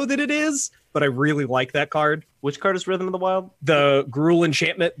don't know that it is, but I really like that card. Which card is Rhythm of the Wild? The Gruul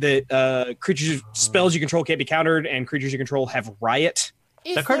enchantment that creatures, spells you control can't be countered, and creatures you control have Riot.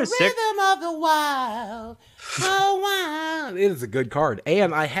 That card is sick. Rhythm of the Wild. So wild. It is a good card.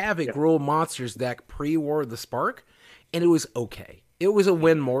 And I have a Gruul Monsters deck pre-War of the Spark, and it was okay. It was a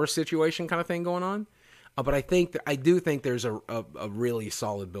win more situation kind of thing going on, but I do think there's a really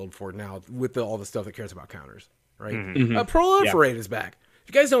solid build for it now with all the stuff that cares about counters, right? Proliferate is back.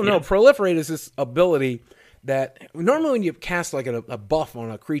 If you guys don't know, Proliferate is this ability that normally when you cast like a buff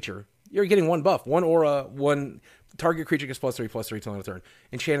on a creature, you're getting one buff, one aura, one target creature gets +3/+3 till end of turn.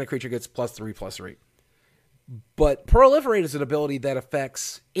 Enchanted creature gets +3/+3. But Proliferate is an ability that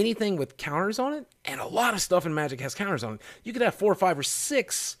affects anything with counters on it, and a lot of stuff in Magic has counters on it. You could have 4, 5, or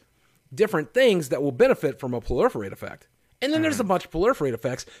 6 different things that will benefit from a Proliferate effect. And then there's a bunch of Proliferate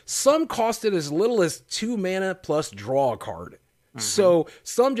effects. Some costed as little as 2 mana plus draw a card. So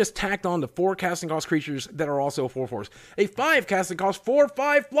some just tacked on to 4 casting cost creatures that are also 4/4s. A 5 casting cost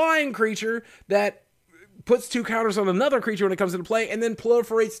 4/5 flying creature that puts 2 counters on another creature when it comes into play, and then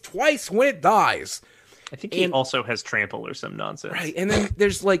proliferates twice when it dies. I think he also has trample or some nonsense. Right, and then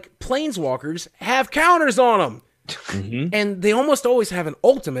there's like Planeswalkers have counters on them. And they almost always have an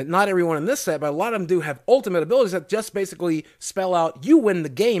ultimate. Not everyone in this set, but a lot of them do have ultimate abilities that just basically spell out, you win the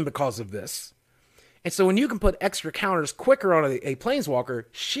game because of this. And so when you can put extra counters quicker on a Planeswalker,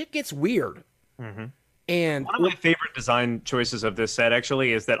 shit gets weird. And one of my favorite design choices of this set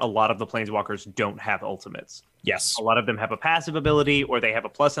actually is that a lot of the Planeswalkers don't have ultimates. Yes. A lot of them have a passive ability, or they have a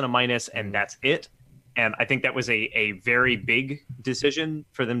plus and a minus, and that's it. And I think that was a very big decision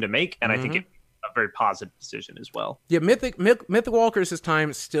for them to make, and I think it's a very positive decision as well. Yeah, Mythic Walkers this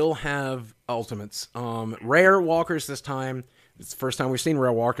time still have ultimates. Rare Walkers this time, it's the first time we've seen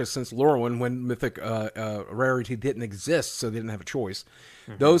Rare Walkers since Lorwyn, when Mythic Rarity didn't exist, so they didn't have a choice.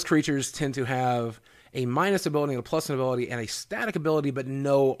 Those creatures tend to have a minus ability and a plus ability and a static ability, but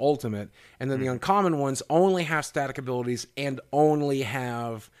no ultimate. And then the uncommon ones only have static abilities and only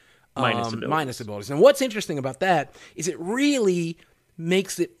have minus abilities. And what's interesting about that is it really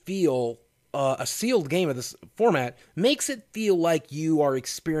makes it feel a sealed game of this format makes it feel like you are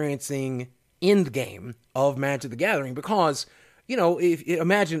experiencing end game of Magic the Gathering, because if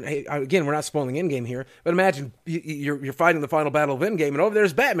imagine, again, we're not spoiling Endgame here, but imagine you're fighting the final battle of Endgame, and over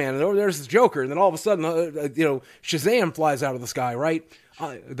there's Batman, and over there's the Joker, and then all of a sudden, Shazam flies out of the sky, right?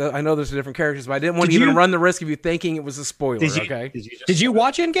 I know there's different characters, but I didn't want to even run the risk of you thinking it was a spoiler. Did you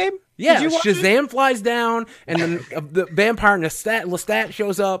watch Endgame? Yeah, Shazam flies down, and then the vampire Lestat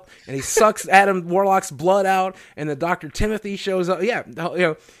shows up, and he sucks Adam Warlock's blood out, and the Dr. Timothy shows up. Yeah,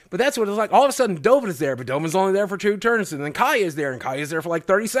 but that's what it's like. All of a sudden, Dovin is there, but Dovin's only there for 2 turns, and then Kaya is there, and Kaya's there for like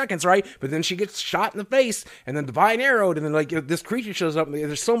 30 seconds, right? But then she gets shot in the face, and then Divine Arrowed, and then this creature shows up, and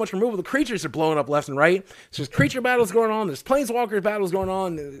there's so much removal. The creatures are blowing up left and right. So there's creature battles going on, there's Planeswalker battles going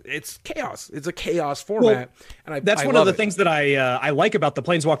on. It's chaos. It's a chaos format, and that's one of the things that I like about the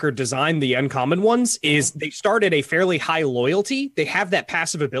Planeswalker design, the uncommon ones, is they start at a fairly high loyalty. They have that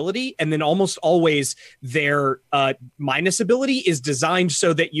passive ability, and then almost always their minus ability is designed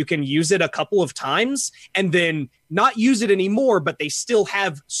so that you can use it a couple of times and then not use it anymore, but they still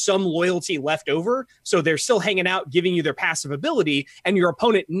have some loyalty left over. So they're still hanging out, giving you their passive ability, and your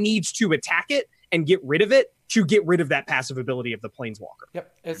opponent needs to attack it and get rid of it to get rid of that passive ability of the Planeswalker.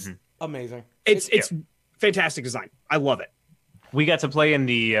 Yep, it's amazing. It's fantastic design. I love it. We got to play in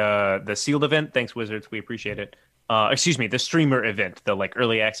the sealed event. Thanks, Wizards. We appreciate it. The streamer event, the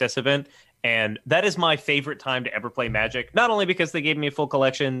early access event. And that is my favorite time to ever play Magic. Not only because they gave me a full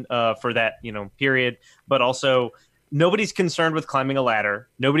collection for that, period, but also nobody's concerned with climbing a ladder.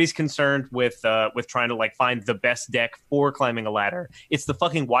 Nobody's concerned with trying to find the best deck for climbing a ladder. It's the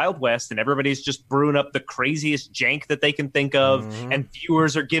fucking Wild West, and everybody's just brewing up the craziest jank that they can think of, and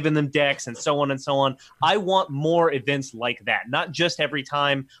viewers are giving them decks and so on and so on. I want more events like that, not just every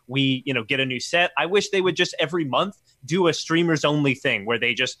time we get a new set. I wish they would just every month do a streamers only thing where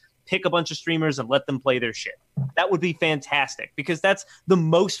they just pick a bunch of streamers and let them play their shit. That would be fantastic, because that's the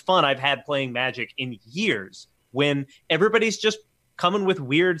most fun I've had playing Magic in years, when everybody's just coming with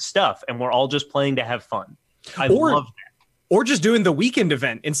weird stuff and we're all just playing to have fun. I love that. Or just doing the weekend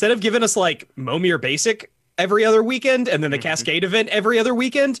event. Instead of giving us Momir Basic every other weekend and then the Cascade event every other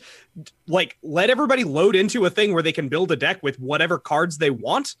weekend, let everybody load into a thing where they can build a deck with whatever cards they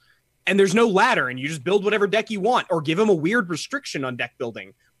want, and there's no ladder, and you just build whatever deck you want, or give them a weird restriction on deck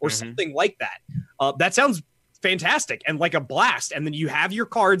building or something like that. That sounds fantastic and like a blast. And then you have your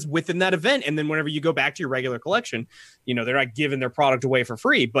cards within that event, and then whenever you go back to your regular collection, they're not giving their product away for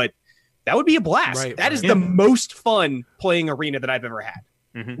free, but that would be a blast. Right, that is the most fun playing Arena that I've ever had.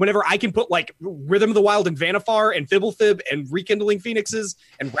 Whenever I can put Rhythm of the Wild and Vanifar and Fibblethib and Rekindling Phoenixes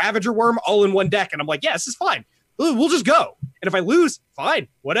and Ravager Worm all in one deck, and I'm like, yeah, this is fine. We'll just go. And if I lose, fine,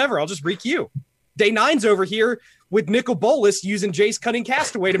 whatever, I'll just re-queue. Day 9's over here with Nicol Bolas using Jace Cunning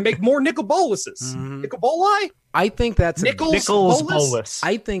Castaway to make more Nicol Bolases. Nicol Boli? I think that's Nichols Bolas.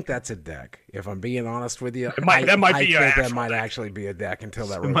 I think that's a deck. If I'm being honest with you, that might actually be a deck until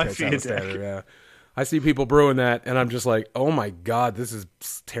that rotates out of standard. Yeah, I see people brewing that, and I'm just like, oh my god, this is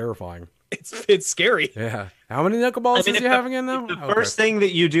terrifying. It's scary. Yeah. How many Nicol Bolas do you have again now? The first thing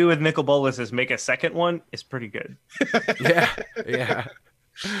that you do with Nicol Bolas is make a second one. Is pretty good. Yeah.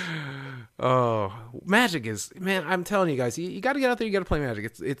 Oh, Magic is, man, I'm telling you guys, you got to get out there, you got to play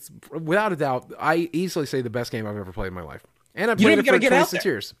Magic. It's without a doubt, I easily say the best game I've ever played in my life. And I've played it for 26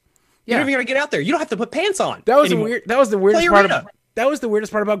 years. Yeah. You don't even got to get out there. You don't have to put pants on. That was the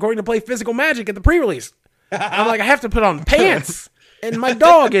weirdest part about going to play physical Magic at the pre-release. I'm like, I have to put on pants, and my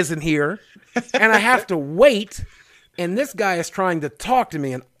dog isn't here, and I have to wait. And this guy is trying to talk to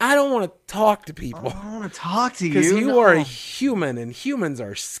me, and I don't want to talk to people. I don't want to talk to you. Because you are a human, and humans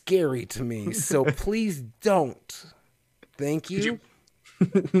are scary to me. So please don't. Thank you.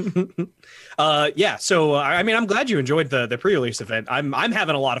 So I'm glad you enjoyed the pre-release event. I'm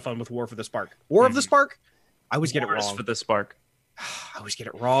having a lot of fun with War for the Spark. War of the Spark? I always get it wrong. For the Spark. I always get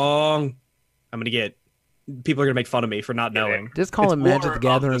it wrong. People are gonna make fun of me for not knowing. Just call it Magic the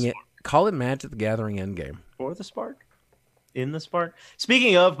Gathering. Call it Magic the Gathering Endgame. For the Spark? In the Spark?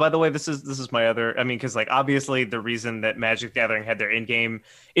 Speaking of, by the way, this is my other, because obviously the reason that Magic the Gathering had their endgame,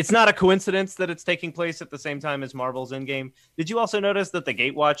 it's not a coincidence that it's taking place at the same time as Marvel's endgame. Did you also notice that the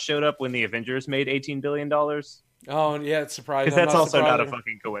Gatewatch showed up when the Avengers made $18 billion? Oh, yeah, it's surprising. Because that's also not a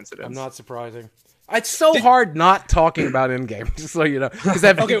fucking coincidence. I'm not surprising. It's so hard not talking about Endgame, just so you know.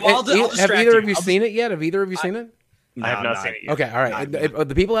 Have either of you seen it yet? Have either of you seen it? I have not seen it yet. Okay, all right.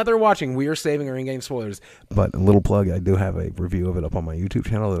 The people out there watching, we are saving our in-game spoilers. But a little plug, I do have a review of it up on my YouTube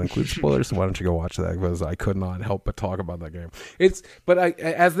channel that includes spoilers, so why don't you go watch that, because I could not help but talk about that game.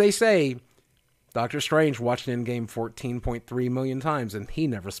 As they say, Doctor Strange watched in-game 14.3 million times, and he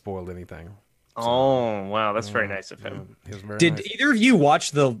never spoiled anything. Oh, wow. That's very nice of him. Did either of you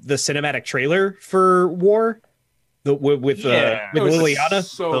watch the cinematic trailer for War? With Liliana?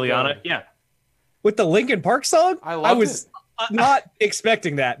 So Liliana, good. yeah. With the Linkin Park song? I was not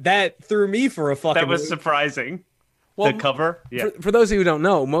expecting that. That threw me for a fucking That was surprising. Well, the cover? Yeah. For those of you who don't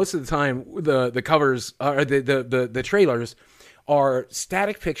know, most of the time the covers or the trailers are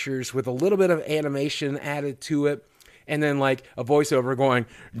static pictures with a little bit of animation added to it, and then like a voiceover going,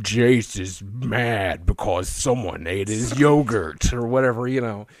 "Jace is mad because someone ate his yogurt," or whatever,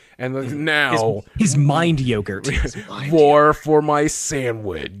 And now his mind yogurt. War for my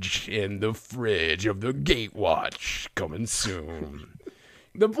sandwich in the fridge of the Gatewatch coming soon.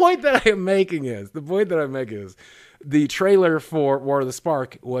 The point that I'm making is the trailer for War of the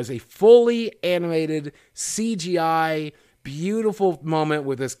Spark was a fully animated CGI beautiful moment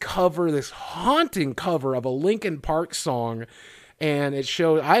with this haunting cover of a Linkin Park song. And it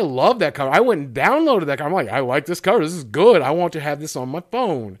showed, I love that cover. I went and downloaded that cover. I'm like, I like this cover. This is good. I want to have this on my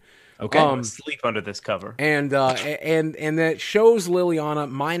phone. Okay. I'm gonna sleep under this cover. And that shows Liliana,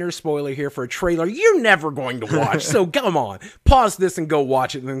 minor spoiler here for a trailer you're never going to watch. So come on, pause this and go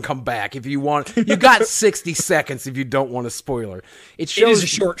watch it and then come back if you want. You got 60 seconds if you don't want a spoiler. It is a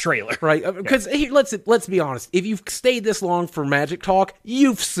short trailer. Right. Because let's be honest. If you've stayed this long for Magic Talk,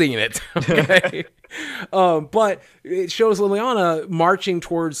 you've seen it. Okay. But it shows Liliana marching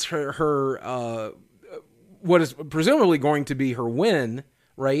towards her what is presumably going to be her win,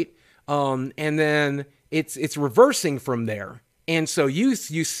 right? And then it's reversing from there. And so you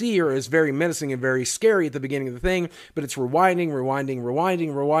see her as very menacing and very scary at the beginning of the thing, but it's rewinding,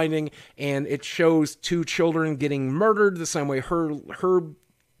 and it shows two children getting murdered the same way her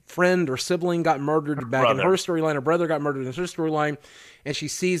friend or sibling got murdered back in her storyline. Her brother got murdered in her storyline, and she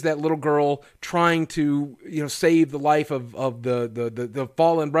sees that little girl trying to save the life of the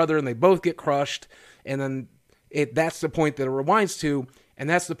fallen brother, and they both get crushed. And then that's the point that it rewinds to. And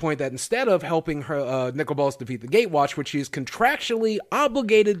that's the point that instead of helping her Nicol Bolas defeat the Gatewatch, which she is contractually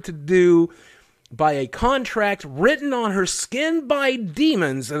obligated to do by a contract written on her skin by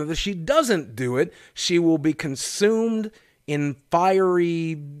demons, and if she doesn't do it, she will be consumed in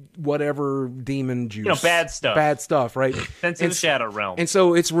fiery whatever demon juice. Bad stuff. Bad stuff, right? That's in the Shadow Realm. And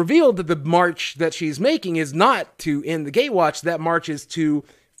so it's revealed that the march that she's making is not to end the Gatewatch. That march is to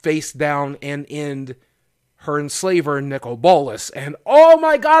face down and end her enslaver, Nicol Bolas. And oh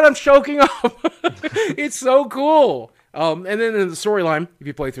my God, I'm choking up. It's so cool. And then in the storyline, if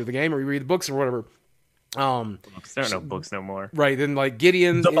you play through the game or you read the books or whatever, there are no books no more. Right. Then like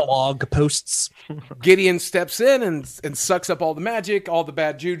Gideon, the blog posts. Gideon steps in and sucks up all the magic, all the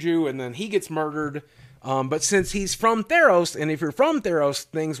bad juju, and then he gets murdered. But since he's from Theros, and if you're from Theros,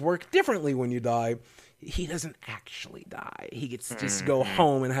 things work differently when you die. He doesn't actually die. He gets to just go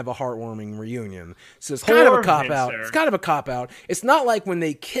home and have a heartwarming reunion. So it's kind of a cop-out. It's kind of a cop-out. It's not like when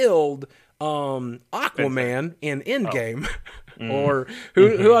they killed Aquaman in Endgame. Or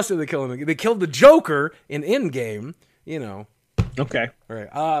who else did they kill him? They killed the Joker in Endgame. Okay. All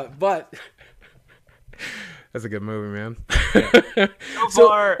right. But that's a good movie, man. Yeah. So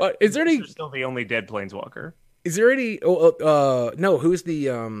far, is there any... still the only dead planeswalker. Is there any... no, who's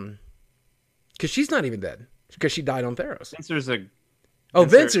the... Because she's not even dead. Because she died on Theros.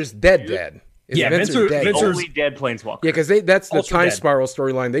 Venser's dead. Yeah, Venser's only dead planeswalker. Yeah, because that's the Ultra time dead. spiral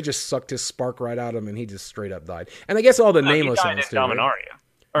storyline. They just sucked his spark right out of him, and he just straight up died. And I guess all the nameless he died ones in too. Dominaria.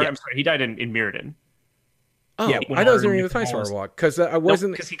 Right? Or I'm sorry, he died in Mirrodin. Oh, Yeah, I thought it was during the time spiral walk. Because I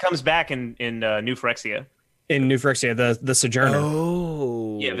wasn't... Because he comes back in New Phyrexia. In New Phyrexia, the Sojourner.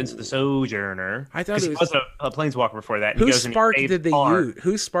 Oh. Yeah, Vince the Sojourner. I thought he was a planeswalker before that. Whose spark did they use?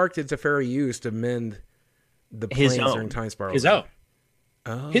 Whose spark did Teferi use to mend the planes during time spiral? His own.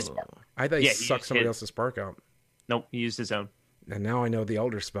 Oh. His spark. I thought he sucked somebody else's spark out. Nope, he used his own. And now I know the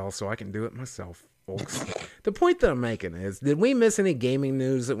Elder spell, so I can do it myself, folks. The point that I'm making is, did we miss any gaming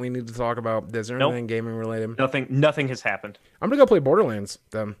news that we need to talk about? Is there anything gaming related? Nothing has happened. I'm gonna go play Borderlands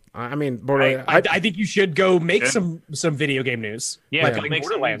then. I mean, Borderlands. I think you should go make some video game news. Yeah, like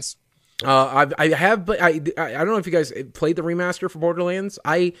Borderlands. I have, but I don't know if you guys played the remaster for Borderlands.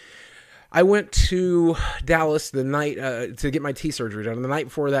 I went to Dallas the night to get my T surgery done. And the night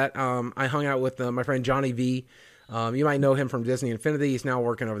before that, I hung out with my friend Johnny V. You might know him from Disney Infinity. He's now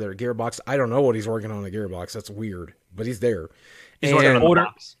working over there at Gearbox. I don't know what he's working on at Gearbox. That's weird, but he's there. He's working on the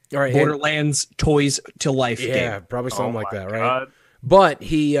box. All right, Borderlands Toys to Life game. Probably something like that, right? God. But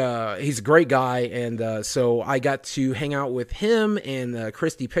he's a great guy, and so I got to hang out with him and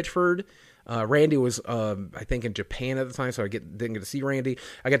Christy Pitchford. Randy was, I think, in Japan at the time, so didn't get to see Randy.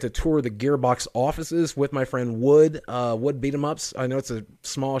 I got to tour the Gearbox offices with my friend Wood. Wood Beat 'em Ups. I know it's a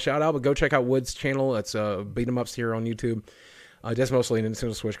small shout out, but go check out Wood's channel. It's Beat 'em Ups here on YouTube. Does mostly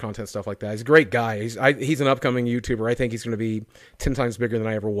Nintendo Switch content, stuff like that. He's a great guy. He's an upcoming YouTuber. I think he's going to be 10 times bigger than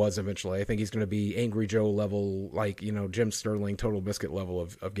I ever was eventually. I think he's going to be Angry Joe level, like, Jim Sterling, Total Biscuit level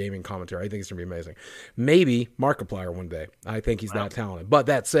of gaming commentary. I think it's going to be amazing. Maybe Markiplier one day. I think he's that talented. But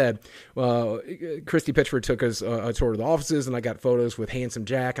that said, Christy Pitchford took us a tour of the offices, and I got photos with Handsome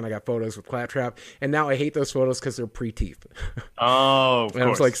Jack, and I got photos with Claptrap. And now I hate those photos because they're pre-teeth. Oh, of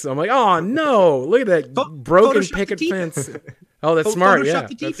and course. I'm like, oh, no. Look at that broken picket fence. Oh, that's smart. Yeah,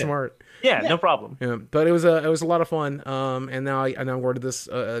 that's smart. Yeah, no problem. Yeah, but it was a lot of fun. And now I'm going to this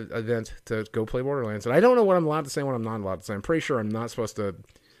event to go play Borderlands. And I don't know what I'm allowed to say and what I'm not allowed to say. I'm pretty sure I'm not supposed to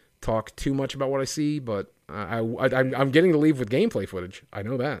talk too much about what I see, but I'm getting to leave with gameplay footage. I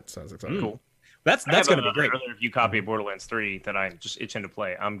know that. Sounds exciting. Cool. That's going to be great. Early review copy of Borderlands 3 that I'm just itching to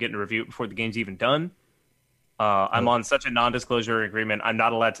play. I'm getting a review before the game's even done. I'm on such a non-disclosure agreement. I'm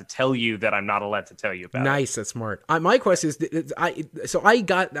not allowed to tell you that I'm not allowed to tell you about it. Nice, that's smart. My question is, I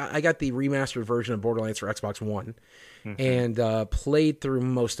got the remastered version of Borderlands for Xbox One, and played through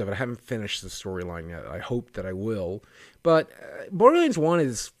most of it. I haven't finished the storyline yet. I hope that I will. But Borderlands 1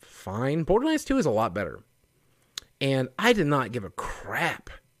 is fine. Borderlands 2 is a lot better. And I did not give a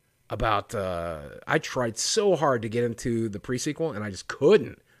crap about... I tried so hard to get into the pre-sequel, and I just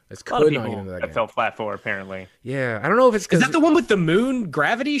couldn't. A lot of people that fell flat for, apparently. Yeah, I don't know if it's because... Is that the one with the moon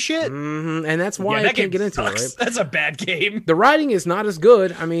gravity shit? Mm-hmm, and that's why I can't get into it, right? That's a bad game. The writing is not as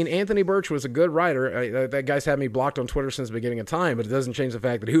good. I mean, Anthony Birch was a good writer. That guy's had me blocked on Twitter since the beginning of time, but it doesn't change the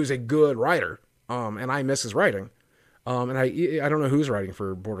fact that he was a good writer. And I miss his writing. And I don't know who's writing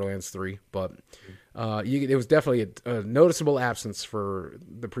for Borderlands 3, but it was definitely a noticeable absence for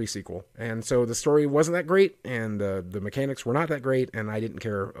the pre-sequel. And so the story wasn't that great, and the mechanics were not that great, and I didn't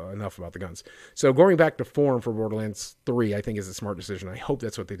care enough about the guns. So going back to form for Borderlands 3, I think is a smart decision. I hope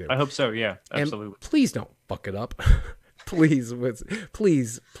that's what they do. I hope so, yeah, absolutely. And please don't fuck it up. Please.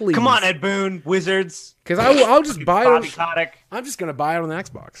 Come on, Ed Boon, Wizards. Because I'll just buy it. Kotick. I'm just going to buy it on the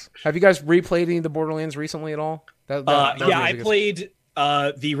Xbox. Have you guys replayed any of the Borderlands recently at all? I played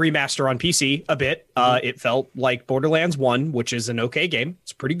the remaster on PC a bit. It felt like Borderlands 1, which is an okay game.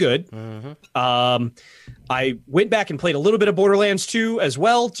 It's pretty good. Mm-hmm. I went back and played a little bit of Borderlands 2 as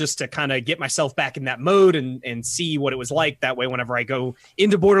well, just to kind of get myself back in that mode and see what it was like. That way, whenever I go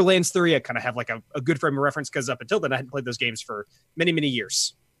into Borderlands 3, I kind of have like a good frame of reference, because up until then, I hadn't played those games for many, many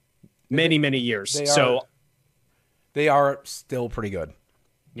years. Many years. They are still pretty good.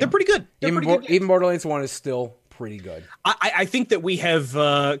 They're pretty good. Even Borderlands 1 is still pretty good. I think that we have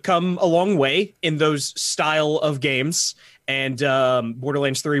come a long way in those style of games, and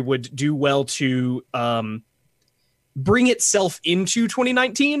Borderlands 3 would do well to bring itself into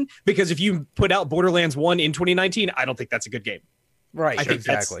 2019, because if you put out Borderlands 1 in 2019, I don't think that's a good game. Right, I think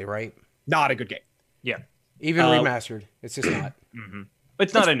exactly, right? Not a good game. Yeah. Even remastered, it's just not. Mm-hmm.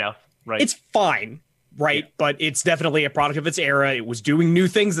 It's not enough, right? It's fine. Right, yeah. But it's definitely a product of its era. It was doing new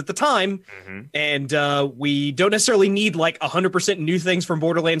things at the time, and we don't necessarily need like 100% new things from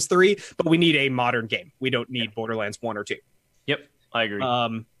Borderlands 3, but we need a modern game. We don't need Borderlands 1 or 2. Yep, I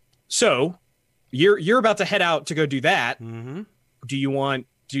agree. So you're about to head out to go do that. Mm-hmm. Do you want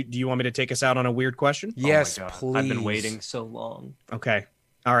me to take us out on a weird question? Yes, oh my God. please. I've been waiting so long. Okay,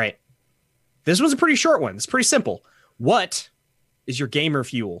 all right. This was a pretty short one. It's pretty simple. What is your gamer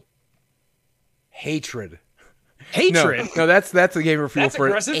fuel? Hatred. No, that's a gamer fuel That's for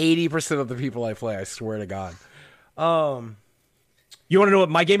aggressive. 80% of the people I play. I swear to God. You want to know what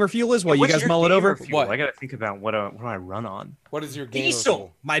my gamer fuel is? While you guys mull it over. Fuel? What? I got to think about what do I run on. What is your gamer Diesel.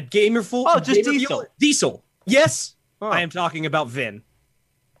 fuel? My gamer fuel. Oh, just gamer diesel. Fuel? Diesel. Yes, Oh. I am talking about Vin.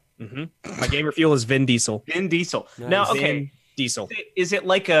 My gamer fuel is Vin Diesel. Vin Diesel. Nice. Now, okay, Vin Diesel. is it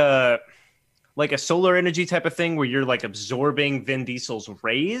like a solar energy type of thing where you're like absorbing Vin Diesel's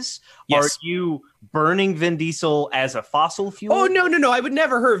rays? Yes. Are you burning Vin Diesel as a fossil fuel? Oh no! I would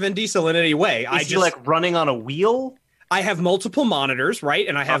never hurt Vin Diesel in any way. Is he like running on a wheel? I have multiple monitors, right?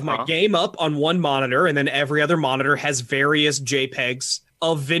 And I have my game up on one monitor, and then every other monitor has various JPEGs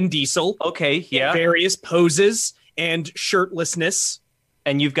of Vin Diesel. Okay, yeah. Various poses and shirtlessness.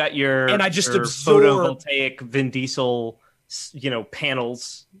 And you've got your and I just your absorb photovoltaic Vin Diesel,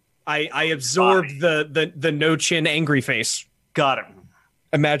 panels I absorbed the no chin angry face. Got it.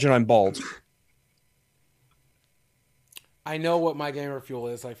 Imagine I'm bald. I know what my gamer fuel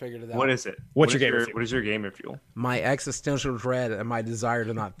is. I figured it out. What is it? What's your gamer fuel? What is your gamer fuel? My existential dread and my desire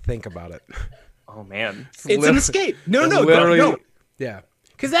to not think about it. Oh man, It's an escape. No. Yeah.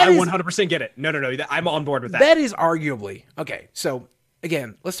 Because that I is 100% get it. No. I'm on board with that. that is arguably okay. So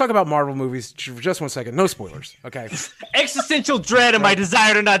again, let's talk about Marvel movies for just 1 second. No spoilers. Okay. existential dread and my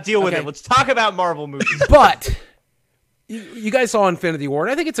desire to not deal with Okay. it. Let's talk about Marvel movies. But you guys saw Infinity War,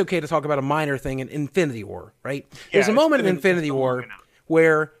 and I think it's okay to talk about a minor thing in Infinity War, right? There's a moment in Infinity War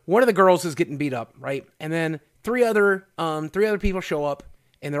where one of the girls is getting beat up, right? And then three other people show up,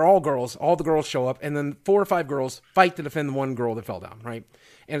 and they're all girls. All the girls show up, and then 4 or 5 girls fight to defend the one girl that fell down, right?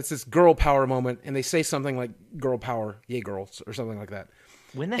 And it's this girl power moment, and they say something like "girl power, yay girls" or something like that.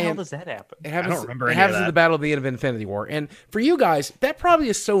 When the hell does that happen? It happens, I don't remember It any happens of at that. the Battle of the End of Infinity War. And for you guys, that probably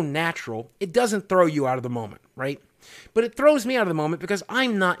is so natural, it doesn't throw you out of the moment, right? But it throws me out of the moment because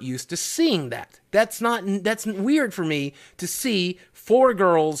I'm not used to seeing that. That's weird for me to see 4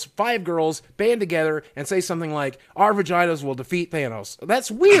 girls, 5 girls band together and say something like, "Our vaginas will defeat Thanos."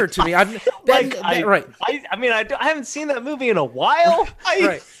 That's weird to me. I Right. haven't seen that movie in a while.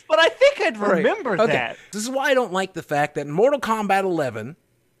 Right. But I think I'd Right. remember Okay. that. This is why I don't like the fact that in Mortal Kombat 11,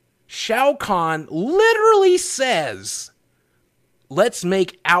 Shao Kahn literally says, "Let's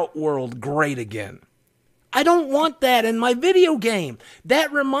make Outworld great again." I don't want that in my video game.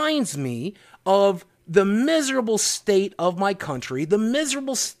 That reminds me of the miserable state of my country, the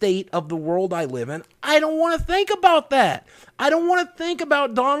miserable state of the world I live in. I don't want to think about that. I don't want to think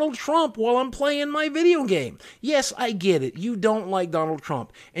about Donald Trump while I'm playing my video game. Yes, I get it. You don't like Donald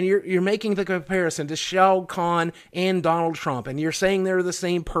Trump, and you're making the comparison to Shao Kahn and Donald Trump, and you're saying they're the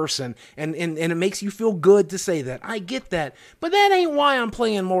same person, and it makes you feel good to say that. I get that, but that ain't why I'm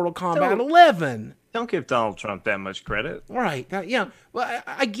playing Mortal Kombat 11. Don't give Donald Trump that much credit. Right. Yeah. Well,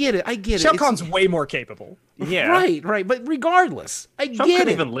 I get it. I get it. Shao It's- Kahn's way more capable. Yeah. Right. But regardless, I Trump get couldn't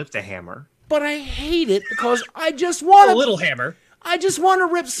it. even lift a hammer. But I hate it because I just want A to. little hammer. I just want to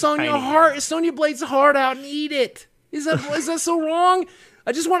rip Tiny Sonya Blade's heart out and eat it. Is that so wrong?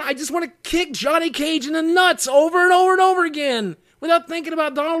 I just want to kick Johnny Cage in the nuts over and over and over again without thinking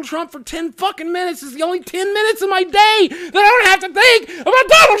about Donald Trump for 10 fucking minutes. It's the only 10 minutes of my day that I don't have to think about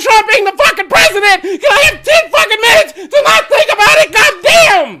Donald Trump being the fucking president. Can I have 10 fucking minutes to not think about it?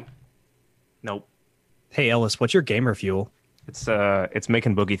 Goddamn! Nope. Hey Ellis, what's your gamer fuel? It's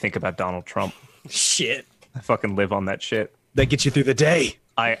making Boogie think about Donald Trump. Shit. I fucking live on that shit. That gets you through the day.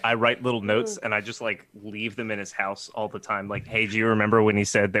 I write little notes and I just like leave them in his house all the time. Like, hey, do you remember when he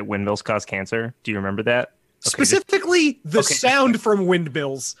said that windmills cause cancer? Do you remember that? Okay, Specifically, the sound from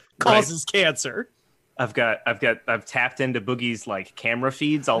windmills causes cancer. I've tapped into Boogie's like camera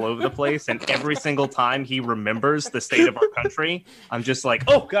feeds all over the place, and every single time he remembers the state of our country, I'm just like,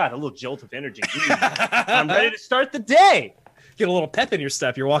 oh god, a little jolt of energy. I'm ready to start the day. Get a little pep in your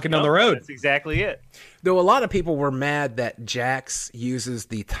step. You're walking down the road. That's exactly it. Though a lot of people were mad that Jax uses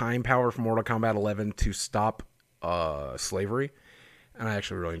the time power from Mortal Kombat 11 to stop slavery. And I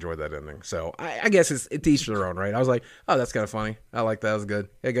actually really enjoyed that ending. So I guess it's each their own, right? I was like, oh, that's kind of funny. I like that. That was good.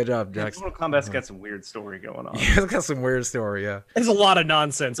 Hey, good job, Jax. Mortal Kombat's got some weird story going on. Yeah, it's got some weird story, yeah. There's a lot of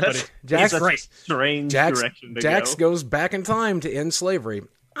nonsense, but Jax, it's great. Strange direction to Jax go. goes back in time to end slavery.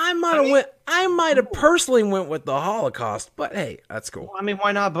 I might have personally went with the Holocaust, but hey, that's cool. I mean,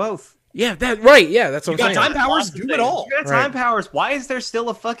 why not both? Yeah, right. Yeah, that's what You I'm got saying. time powers, do it all. You got time powers. Why is there still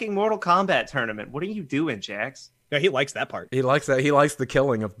a fucking Mortal Kombat tournament? What are you doing, Jax? Yeah, he likes that part. He likes that. He likes the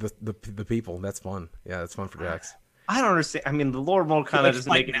killing of the people. That's fun. Yeah, that's fun for Jax. I don't understand. I mean, the lore of Mortal Kombat Like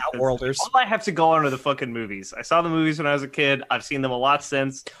doesn't make any sense. Outworlders. All I have to go on are the fucking movies. I saw the movies when I was a kid. I've seen them a lot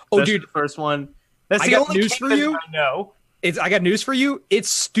since. Oh, Especially dude. the first one. That's I the got only news for canon you. I know. I got news for you. It's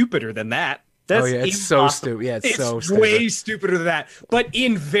stupider than that. That's Oh yeah, it's so impossible. stupid. Yeah, it's It's so stupid. way stupider than that, but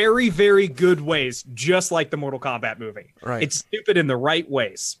in very, very good ways, just like the Mortal Kombat movie. Right. It's stupid in the right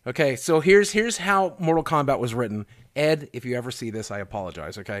ways. Okay, so here's how Mortal Kombat was written. Ed, if you ever see this, I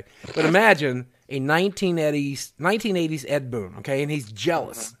apologize, okay? But imagine a 1980s Ed Boon, okay? And he's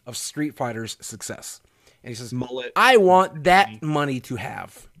jealous of Street Fighter's success. And he says, Mullet. I want that money to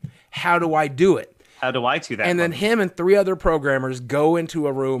have. How do I do it? How do I do that? And then money? him and 3 other programmers go into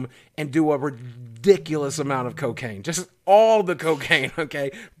a room and do a ridiculous amount of cocaine. Just all the cocaine,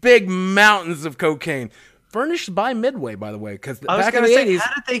 okay? Big mountains of cocaine. Furnished by Midway, by the way, because I was back in gonna the say, 80s,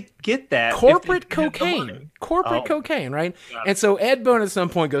 how did they get that? if corporate they didn't have the money? cocaine. Corporate Oh. cocaine, right? And so Ed Boon at some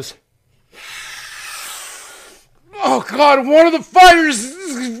point goes, oh, God, one of the fighters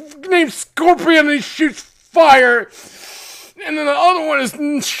is named Scorpion and he shoots fire. And then the other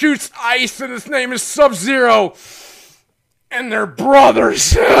one shoots ice, and his name is Sub-Zero. And they're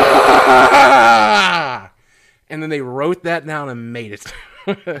brothers. And then they wrote that down and made it.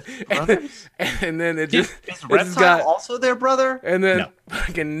 and then it just is Reptile also their brother? And then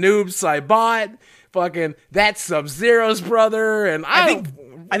fucking Noob Saibot, fucking that's Sub-Zero's brother, and I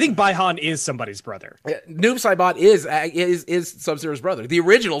think Baihan is somebody's brother. Noob Saibot is Sub-Zero's brother, the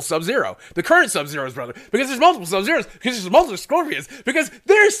original Sub-Zero, the current Sub-Zero's brother, because there's multiple Sub-Zeros, because there's multiple Scorpions, because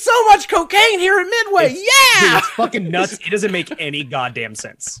there's so much cocaine here at Midway. Dude, it's fucking nuts. It doesn't make any goddamn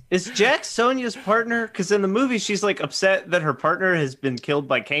sense. Is Jack Sonya's partner? Because in the movie, she's like upset that her partner has been killed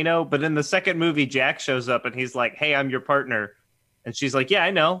by Kano, but in the second movie, Jack shows up and he's like, "Hey, I'm your partner," and she's like, "Yeah,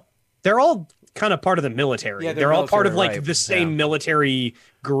 I know." They're all kind of part of the military. Yeah, they're all part of like the same military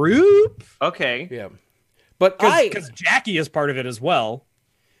group. Okay. Yeah. But because Jackie is part of it as well,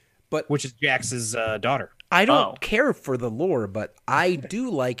 but which is Jax's daughter. I don't care for the lore, but I do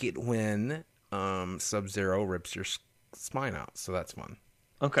like it when Sub-Zero rips your spine out. So that's fun.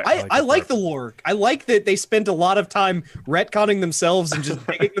 Okay. I like the lore. I like that they spent a lot of time retconning themselves and just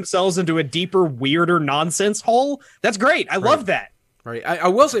digging themselves into a deeper, weirder nonsense hole. That's great. I love that. Right. I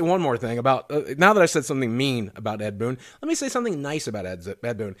will say one more thing about now that I said something mean about Ed Boon. Let me say something nice about Ed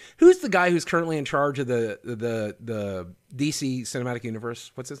Boon. Who's the guy who's currently in charge of the DC Cinematic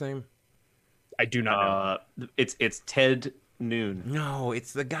Universe? What's his name? I do not know. It's Ted Noon. No,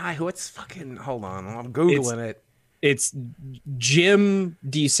 it's the guy who. It's fucking. Hold on, I'm googling it. It's Jim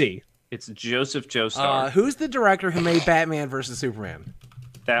DC. It's Joseph Joestar. Who's the director who made Batman versus Superman?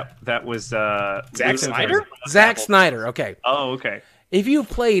 That was Zack Snyder? Zack Snyder, okay. Oh, okay. If you've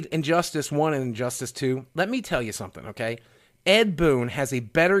played Injustice 1 and Injustice 2, let me tell you something, okay? Ed Boon has a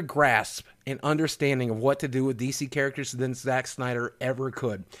better grasp and understanding of what to do with DC characters than Zack Snyder ever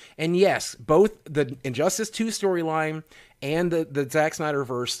could. And yes, both the Injustice 2 storyline and the Zack Snyder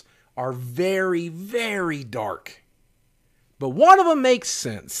verse are very, very dark. But one of them makes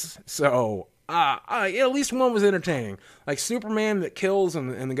sense. So at least one was entertaining. Like Superman that kills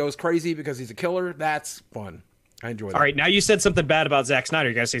and then goes crazy because he's a killer. That's fun. I enjoy that. All right, now you said something bad about Zack Snyder.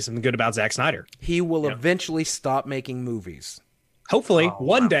 You got to say something good about Zack Snyder. He will eventually stop making movies. Hopefully,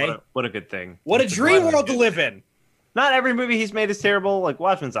 one day. What a good thing. What a dream world to live in. Not every movie he's made is terrible. Like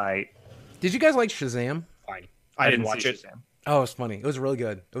Watchmen's Eye. Did you guys like Shazam? Fine. I didn't watch it. Shazam. Oh, it was funny. It was really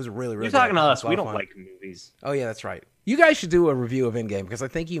good. It was really, really You're talking good. to us. We don't like movies. Oh, yeah, that's right. You guys should do a review of Endgame because I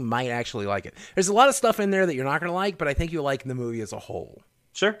think you might actually like it. There's a lot of stuff in there that you're not going to like, but I think you'll like the movie as a whole.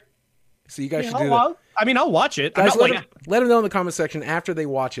 Sure. So you guys should do that. I mean, I'll watch it. Guys, let them know in the comment section after they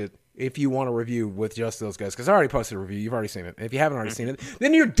watch it if you want a review with just those guys. Because I already posted a review. You've already seen it. If you haven't already seen it,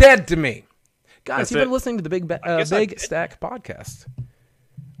 then you're dead to me. Guys, you've been listening to the Big Stack podcast.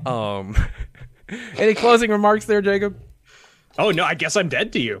 Any closing remarks there, Jacob? Oh, no, I guess I'm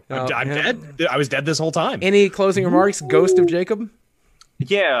dead to you. I'm dead. I was dead this whole time. Any closing remarks, Ghost of Jacob?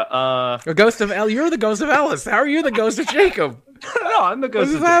 Yeah. Or Ghost of El. You're the Ghost of Ellis. How are you the Ghost of Jacob? No, I'm the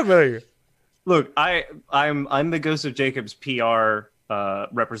Ghost of Jacob. What is happening? Look, I'm the Ghost of Jacob's PR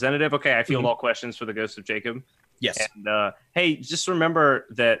representative. Okay, I field all questions for the Ghost of Jacob. Yes. And hey, just remember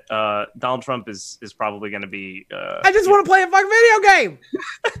that Donald Trump is probably going to be. I just want to play a fucking video game.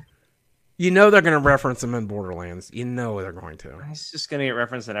 You know they're going to reference him in Borderlands. You know they're going to. He's just going to get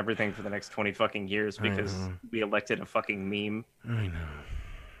referenced in everything for the next 20 fucking years because we elected a fucking meme. I know.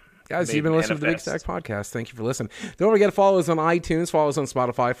 Guys, you've been listening to the Big Stack Podcast. Thank you for listening. Don't forget to follow us on iTunes, follow us on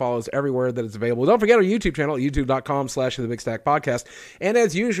Spotify, follow us everywhere that it's available. Don't forget our YouTube channel, youtube.com/The Big Stack Podcast. And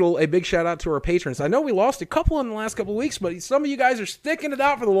as usual, a big shout out to our patrons. I know we lost a couple in the last couple of weeks, but some of you guys are sticking it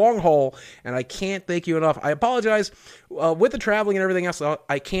out for the long haul, and I can't thank you enough. I apologize. With the traveling and everything else,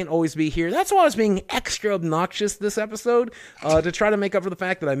 I can't always be here. That's why I was being extra obnoxious this episode to try to make up for the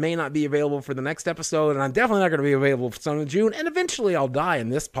fact that I may not be available for the next episode, and I'm definitely not going to be available for some of June, and eventually I'll die,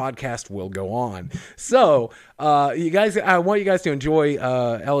 and this podcast will go on. So, you guys, I want you guys to enjoy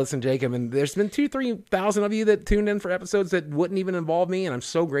Ellis and Jacob, and there's been 2,000-3,000 of you that tuned in for episodes that wouldn't even involve me, and I'm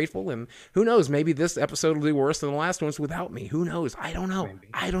so grateful, and who knows, maybe this episode will do worse than the last ones without me. Who knows? I don't know. Maybe.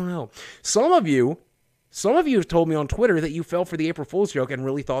 I don't know. Some of you have told me on Twitter that you fell for the April Fool's joke and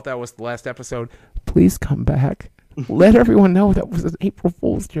really thought that was the last episode. Please come back. Let everyone know that was an April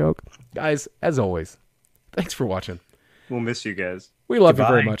Fool's joke. Guys, as always, thanks for watching. We'll miss you guys. We love you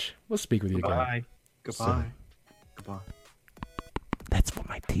very much. We'll speak with you again. Goodbye. Goodbye. That's what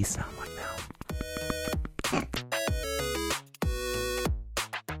my teeth sound like now.